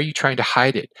why are you trying to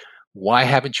hide it? Why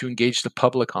haven't you engaged the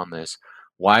public on this?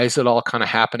 Why is it all kind of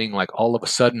happening like all of a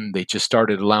sudden they just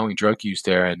started allowing drug use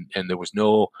there and there was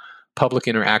no public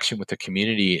interaction with the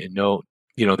community and no,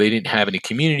 they didn't have any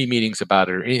community meetings about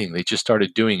it or anything. They just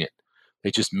started doing it.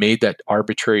 They just made that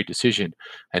arbitrary decision.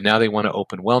 And now they want to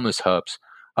open wellness hubs,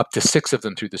 up to 6 of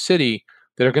them through the city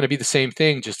that are going to be the same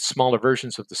thing, just smaller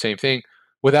versions of the same thing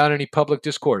without any public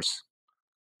discourse.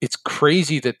 It's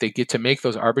crazy that they get to make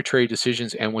those arbitrary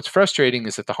decisions. And what's frustrating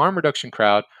is that the harm reduction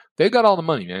crowd, they got all the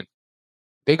money, man.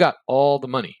 They got all the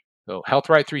money. So Health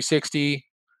Right 360,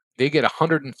 they get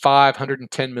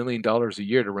 $110 million a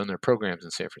year to run their programs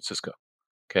in San Francisco.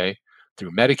 Okay.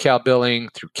 Through Medi-Cal billing,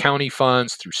 through county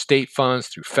funds, through state funds,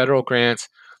 through federal grants,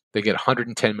 they get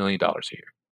 $110 million a year.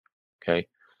 Okay.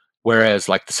 Whereas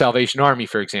like the Salvation Army,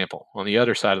 for example, on the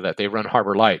other side of that, they run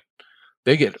Harbor Light.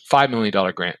 They get a $5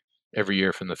 million grant every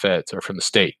year from the feds or from the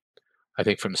state, I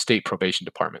think from the state probation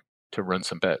department to run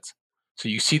some beds. So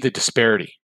you see the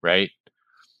disparity, right?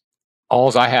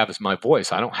 All I have is my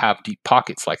voice. I don't have deep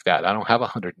pockets like that. I don't have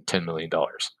 $110 million.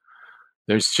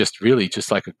 There's just really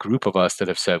just like a group of us that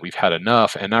have said we've had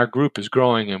enough, and our group is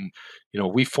growing. And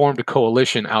we formed a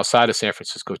coalition outside of San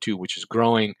Francisco too, which is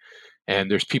growing. And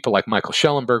there's people like Michael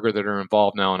Schellenberger that are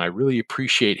involved now, and I really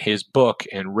appreciate his book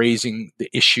and raising the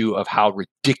issue of how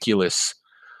ridiculous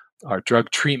our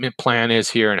drug treatment plan is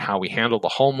here and how we handle the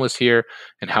homeless here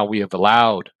and how we have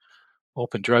allowed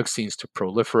open drug scenes to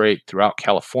proliferate throughout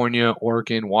California,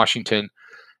 Oregon, Washington,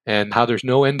 and how there's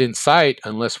no end in sight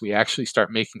unless we actually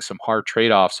start making some hard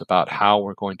trade-offs about how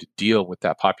we're going to deal with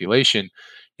that population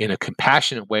in a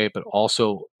compassionate way, but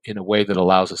also in a way that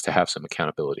allows us to have some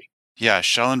accountability. Yeah,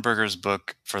 Schellenberger's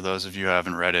book, for those of you who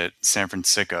haven't read it, San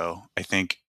Fransicko, I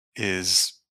think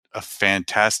is a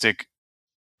fantastic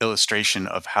illustration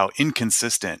of how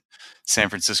inconsistent San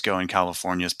Francisco and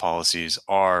California's policies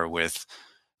are with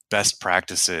best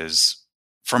practices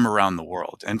from around the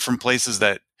world and from places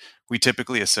that we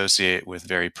typically associate with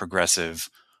very progressive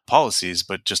policies,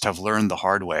 but just have learned the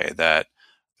hard way that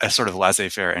a sort of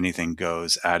laissez-faire, anything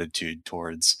goes attitude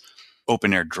towards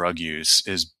open air drug use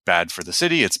is bad for the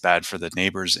city. It's bad for the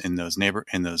neighbors in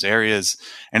those areas,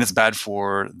 and it's bad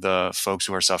for the folks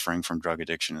who are suffering from drug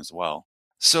addiction as well.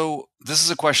 So this is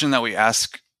a question that we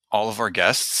ask all of our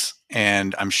guests,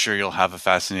 and I'm sure you'll have a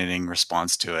fascinating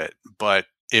response to it. But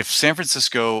if San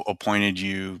Francisco appointed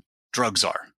you drug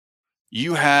czar,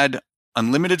 you had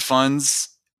unlimited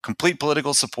funds, complete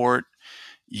political support,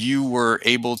 you were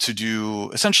able to do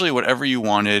essentially whatever you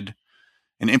wanted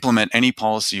and implement any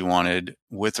policy you wanted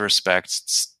with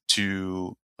respect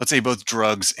to, let's say, both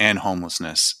drugs and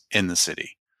homelessness in the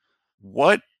city.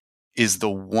 What is the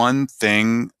one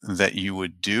thing that you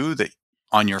would do that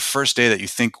on your first day that you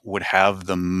think would have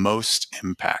the most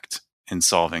impact in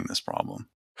solving this problem?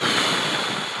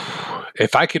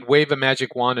 If I could wave a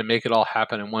magic wand and make it all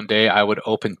happen in one day, I would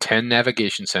open 10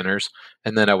 navigation centers,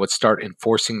 and then I would start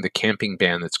enforcing the camping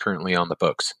ban that's currently on the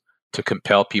books to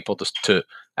compel people to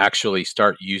actually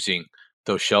start using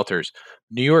those shelters.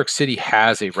 New York City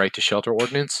has a right to shelter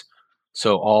ordinance.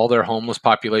 So all their homeless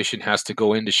population has to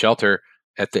go into shelter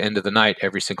at the end of the night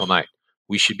every single night.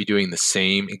 We should be doing the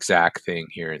same exact thing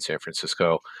here in San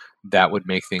Francisco. That would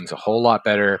make things a whole lot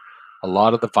better. A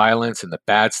lot of the violence and the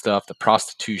bad stuff, the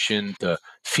prostitution, the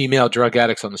female drug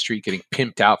addicts on the street getting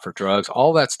pimped out for drugs,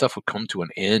 all that stuff would come to an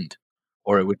end,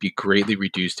 or it would be greatly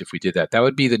reduced if we did that. That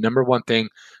would be the number one thing.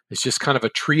 It's just kind of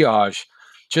a triage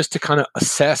just to kind of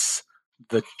assess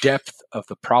the depth of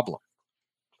the problem.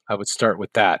 I would start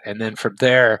with that. And then from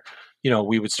there,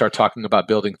 we would start talking about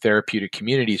building therapeutic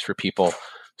communities for people.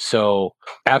 So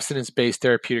abstinence-based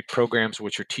therapeutic programs,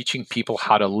 which are teaching people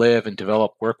how to live and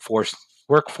develop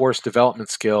workforce development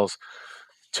skills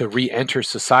to re-enter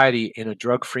society in a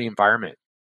drug-free environment,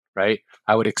 right?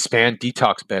 I would expand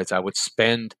detox beds. I would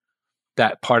spend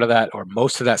that part of that or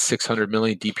most of that 600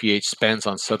 million DPH spends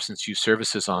on substance use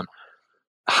services on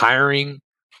hiring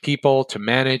people to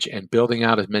manage and building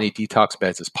out as many detox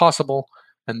beds as possible,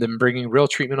 and then bringing real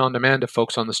treatment on demand to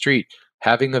folks on the street.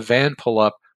 Having a van pull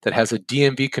up that has a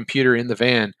DMV computer in the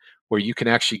van where you can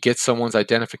actually get someone's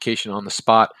identification on the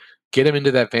spot, get them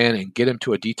into that van, and get them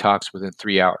to a detox within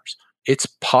 3 hours. It's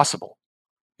possible.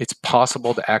 It's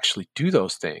possible to actually do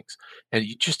those things. And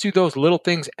you just do those little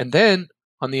things. And then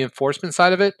on the enforcement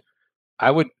side of it,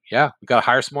 we got to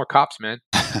hire some more cops, man.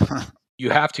 You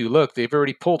have to. Look, they've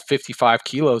already pulled 55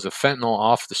 kilos of fentanyl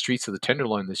off the streets of the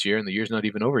Tenderloin this year, and the year's not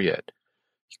even over yet.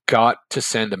 You got to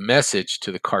send a message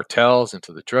to the cartels and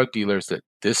to the drug dealers that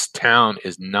this town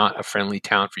is not a friendly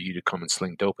town for you to come and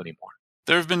sling dope anymore.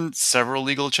 There have been several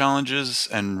legal challenges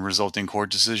and resulting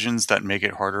court decisions that make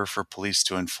it harder for police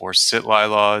to enforce sit-lie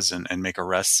laws and make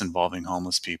arrests involving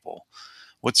homeless people.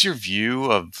 What's your view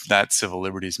of that civil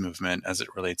liberties movement as it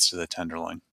relates to the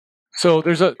Tenderloin? So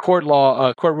there's a court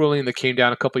ruling that came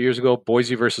down a couple years ago,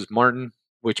 Boise versus Martin,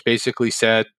 which basically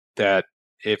said that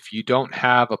if you don't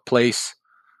have a place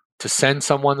to send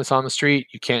someone that's on the street,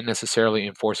 you can't necessarily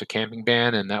enforce a camping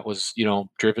ban, and that was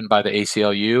driven by the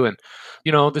ACLU. And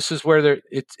this is where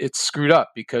it's screwed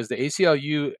up because the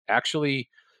ACLU actually,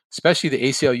 especially the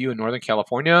ACLU in Northern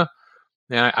California,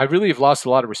 man, I really have lost a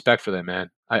lot of respect for them, man.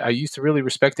 I used to really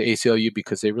respect the ACLU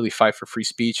because they really fight for free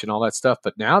speech and all that stuff.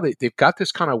 But now they've got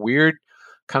this kind of weird,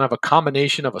 kind of a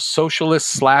combination of a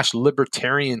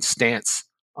socialist/libertarian stance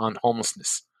on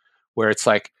homelessness, where it's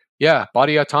like, yeah,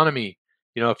 body autonomy.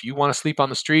 If you want to sleep on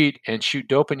the street and shoot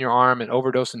dope in your arm and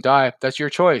overdose and die, that's your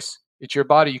choice. It's your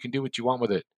body. You can do what you want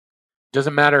with it.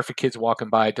 Doesn't matter if a kid's walking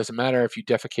by. It doesn't matter if you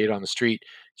defecate on the street.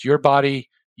 It's your body.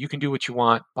 You can do what you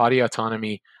want. Body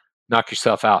autonomy. Knock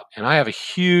yourself out. And I have a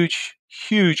huge,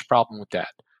 huge problem with that.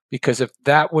 Because if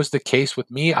that was the case with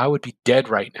me, I would be dead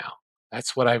right now.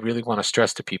 That's what I really want to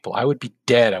stress to people. I would be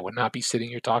dead. I would not be sitting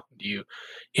here talking to you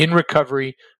in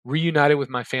recovery, reunited with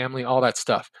my family, all that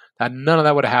stuff. None of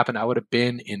that would have happened. I would have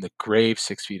been in the grave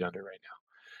 6 feet under right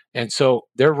now. And so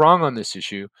they're wrong on this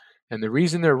issue. And the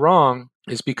reason they're wrong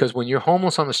is because when you're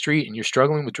homeless on the street and you're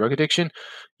struggling with drug addiction,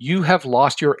 you have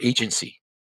lost your agency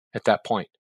at that point.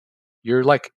 You're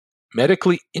like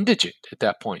medically indigent at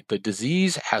that point. The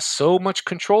disease has so much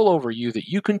control over you that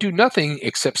you can do nothing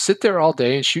except sit there all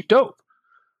day and shoot dope.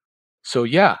 So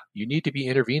yeah, you need to be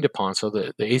intervened upon. So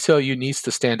the ACLU needs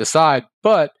to stand aside,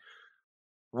 but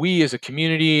we as a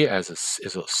community, as a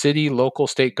city, local,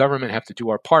 state government have to do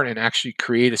our part and actually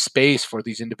create a space for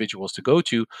these individuals to go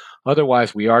to.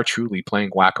 Otherwise, we are truly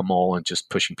playing whack-a-mole and just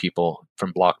pushing people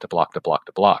from block to block to block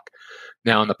to block.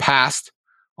 Now, in the past,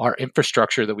 our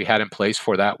infrastructure that we had in place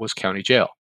for that was county jail.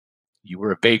 You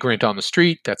were a vagrant on the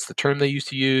street. That's the term they used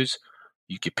to use.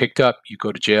 You get picked up, you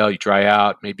go to jail, you dry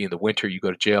out. Maybe in the winter, you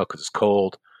go to jail because it's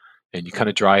cold and you kind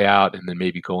of dry out and then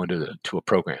maybe go to a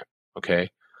program. Okay.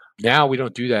 Now we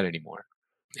don't do that anymore.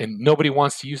 And nobody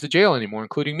wants to use the jail anymore,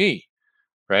 including me,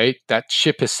 right? That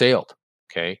ship has sailed,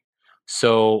 okay?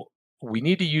 So we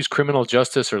need to use criminal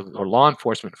justice or law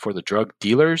enforcement for the drug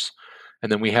dealers,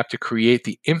 and then we have to create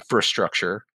the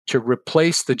infrastructure to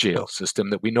replace the jail system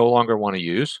that we no longer want to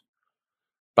use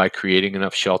by creating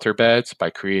enough shelter beds, by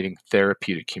creating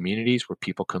therapeutic communities where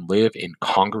people can live in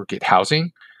congregate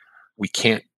housing, we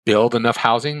can't build enough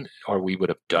housing, or we would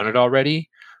have done it already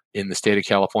in the state of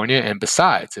California. And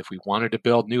besides, if we wanted to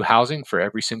build new housing for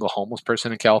every single homeless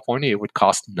person in California, it would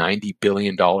cost $90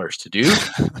 billion to do.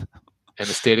 And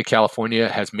the state of California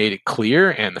has made it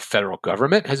clear, and the federal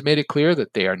government has made it clear,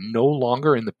 that they are no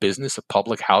longer in the business of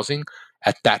public housing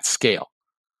at that scale.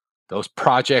 Those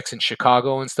projects in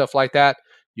Chicago and stuff like that,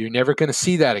 you're never going to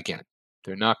see that again.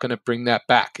 They're not going to bring that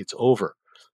back. It's over.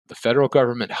 The federal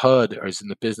government, HUD, is in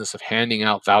the business of handing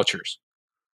out vouchers,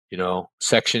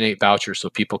 Section 8 vouchers so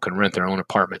people can rent their own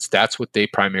apartments. That's what they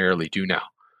primarily do now.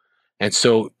 And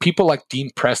so people like Dean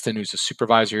Preston, who's a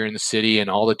supervisor here in the city, and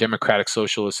all the Democratic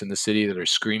socialists in the city that are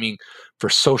screaming for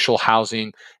social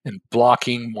housing and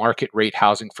blocking market rate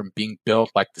housing from being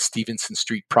built, like the Stevenson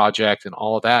Street project and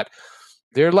all of that,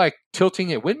 they're like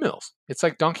tilting at windmills. It's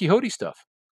like Don Quixote stuff.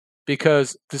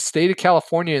 Because the state of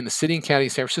California and the city and county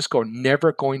of San Francisco are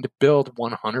never going to build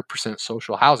 100%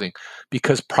 social housing,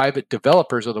 because private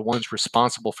developers are the ones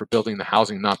responsible for building the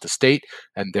housing, not the state,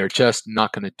 and they're just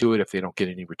not going to do it if they don't get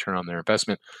any return on their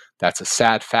investment. That's a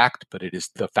sad fact, but it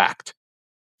is the fact.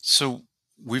 So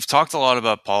we've talked a lot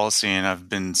about policy, and I've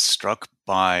been struck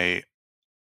by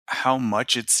how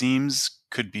much it seems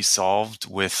could be solved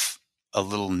with a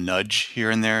little nudge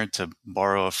here and there, to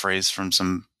borrow a phrase from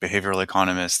some behavioral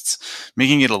economists,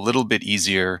 making it a little bit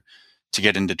easier to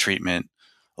get into treatment,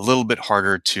 a little bit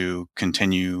harder to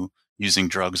continue using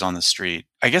drugs on the street.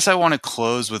 I guess I want to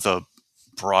close with a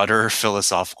broader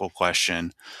philosophical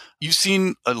question. You've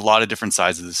seen a lot of different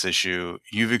sides of this issue.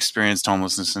 You've experienced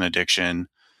homelessness and addiction,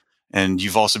 and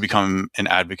you've also become an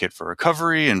advocate for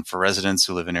recovery and for residents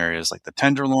who live in areas like the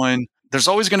Tenderloin. There's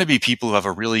always going to be people who have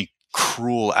a really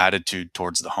cruel attitude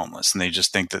towards the homeless, and they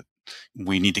just think that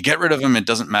we need to get rid of them. It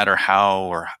doesn't matter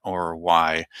how or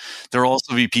why. There will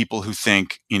also be people who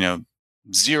think,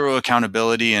 zero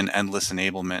accountability and endless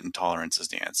enablement and tolerance is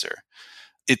the answer.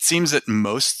 It seems that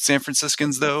most San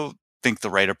Franciscans, though, think the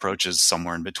right approach is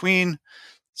somewhere in between.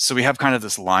 So we have kind of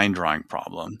this line drawing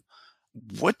problem.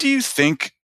 What do you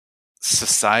think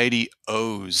society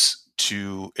owes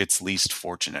to its least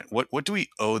fortunate? What do we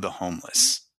owe the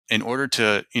homeless in order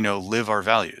to, live our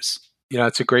values?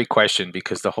 It's a great question,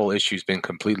 because the whole issue's been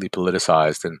completely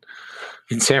politicized. And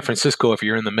in San Francisco, if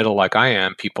you're in the middle like I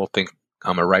am, people think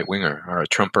I'm a right winger or a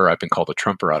Trumper. I've been called a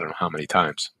Trumper I don't know how many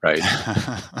times, right?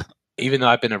 Even though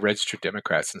I've been a registered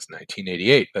Democrat since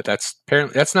 1988, but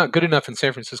that's not good enough in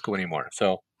San Francisco anymore.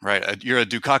 So right, you're a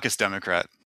Dukakis Democrat.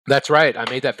 That's right. I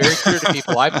made that very clear to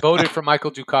people. I voted for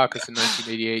Michael Dukakis in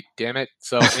 1988. Damn it.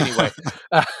 So anyway,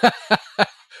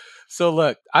 so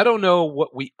look, I don't know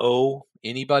what we owe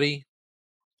anybody.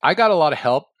 I got a lot of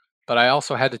help, but I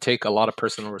also had to take a lot of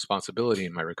personal responsibility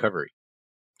in my recovery.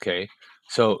 Okay.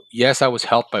 So yes, I was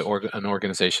helped by an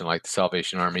organization like the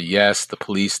Salvation Army. Yes, the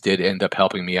police did end up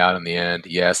helping me out in the end.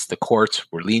 Yes, the courts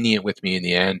were lenient with me in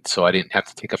the end, so I didn't have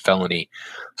to take a felony.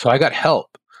 So I got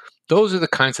help. Those are the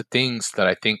kinds of things that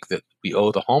I think that we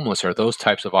owe the homeless, are those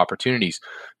types of opportunities.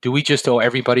 Do we just owe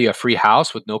everybody a free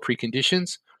house with no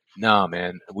preconditions? No,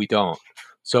 man, we don't.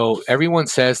 So everyone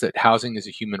says that housing is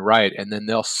a human right, and then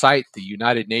they'll cite the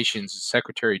United Nations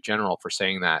Secretary General for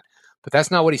saying that. But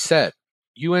that's not what he said.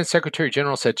 UN Secretary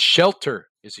General said shelter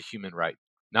is a human right,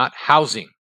 not housing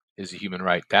is a human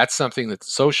right. That's something that the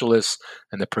socialists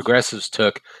and the progressives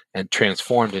took and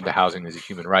transformed into housing as a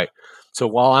human right. So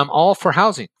while I'm all for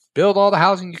housing, build all the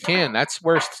housing you can. That's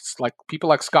where like people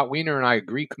like Scott Wiener and I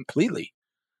agree completely.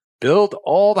 Build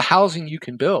all the housing you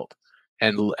can build,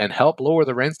 and help lower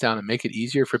the rents down and make it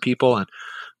easier for people, and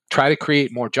try to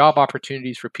create more job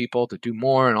opportunities for people to do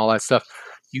more and all that stuff.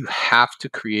 You have to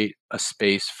create a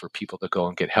space for people to go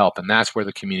and get help. And that's where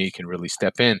the community can really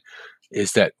step in,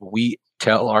 is that we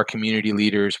tell our community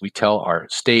leaders, we tell our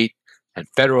state and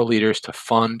federal leaders to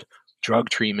fund drug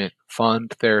treatment,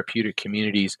 fund therapeutic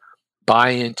communities, buy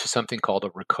into something called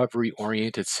a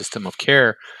recovery-oriented system of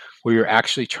care, where you're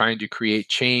actually trying to create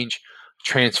change,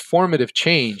 transformative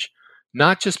change,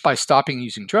 not just by stopping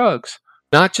using drugs,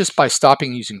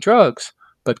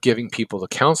 but giving people the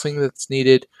counseling that's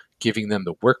needed, giving them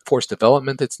the workforce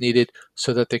development that's needed,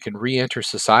 so that they can re-enter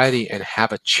society and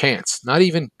have a chance, not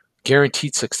even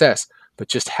guaranteed success, but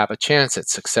just have a chance at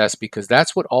success, because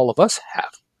that's what all of us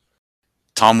have.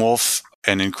 Tom Wolfe,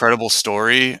 an incredible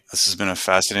story. This has been a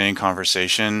fascinating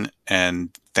conversation, and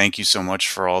thank you so much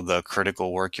for all the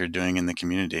critical work you're doing in the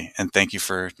community. And thank you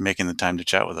for making the time to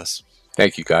chat with us.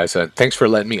 Thank you, guys. Thanks for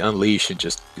letting me unleash and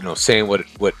just, saying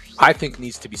what I think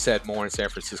needs to be said more in San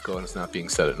Francisco, and it's not being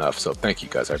said enough. So thank you,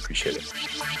 guys. I appreciate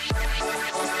it.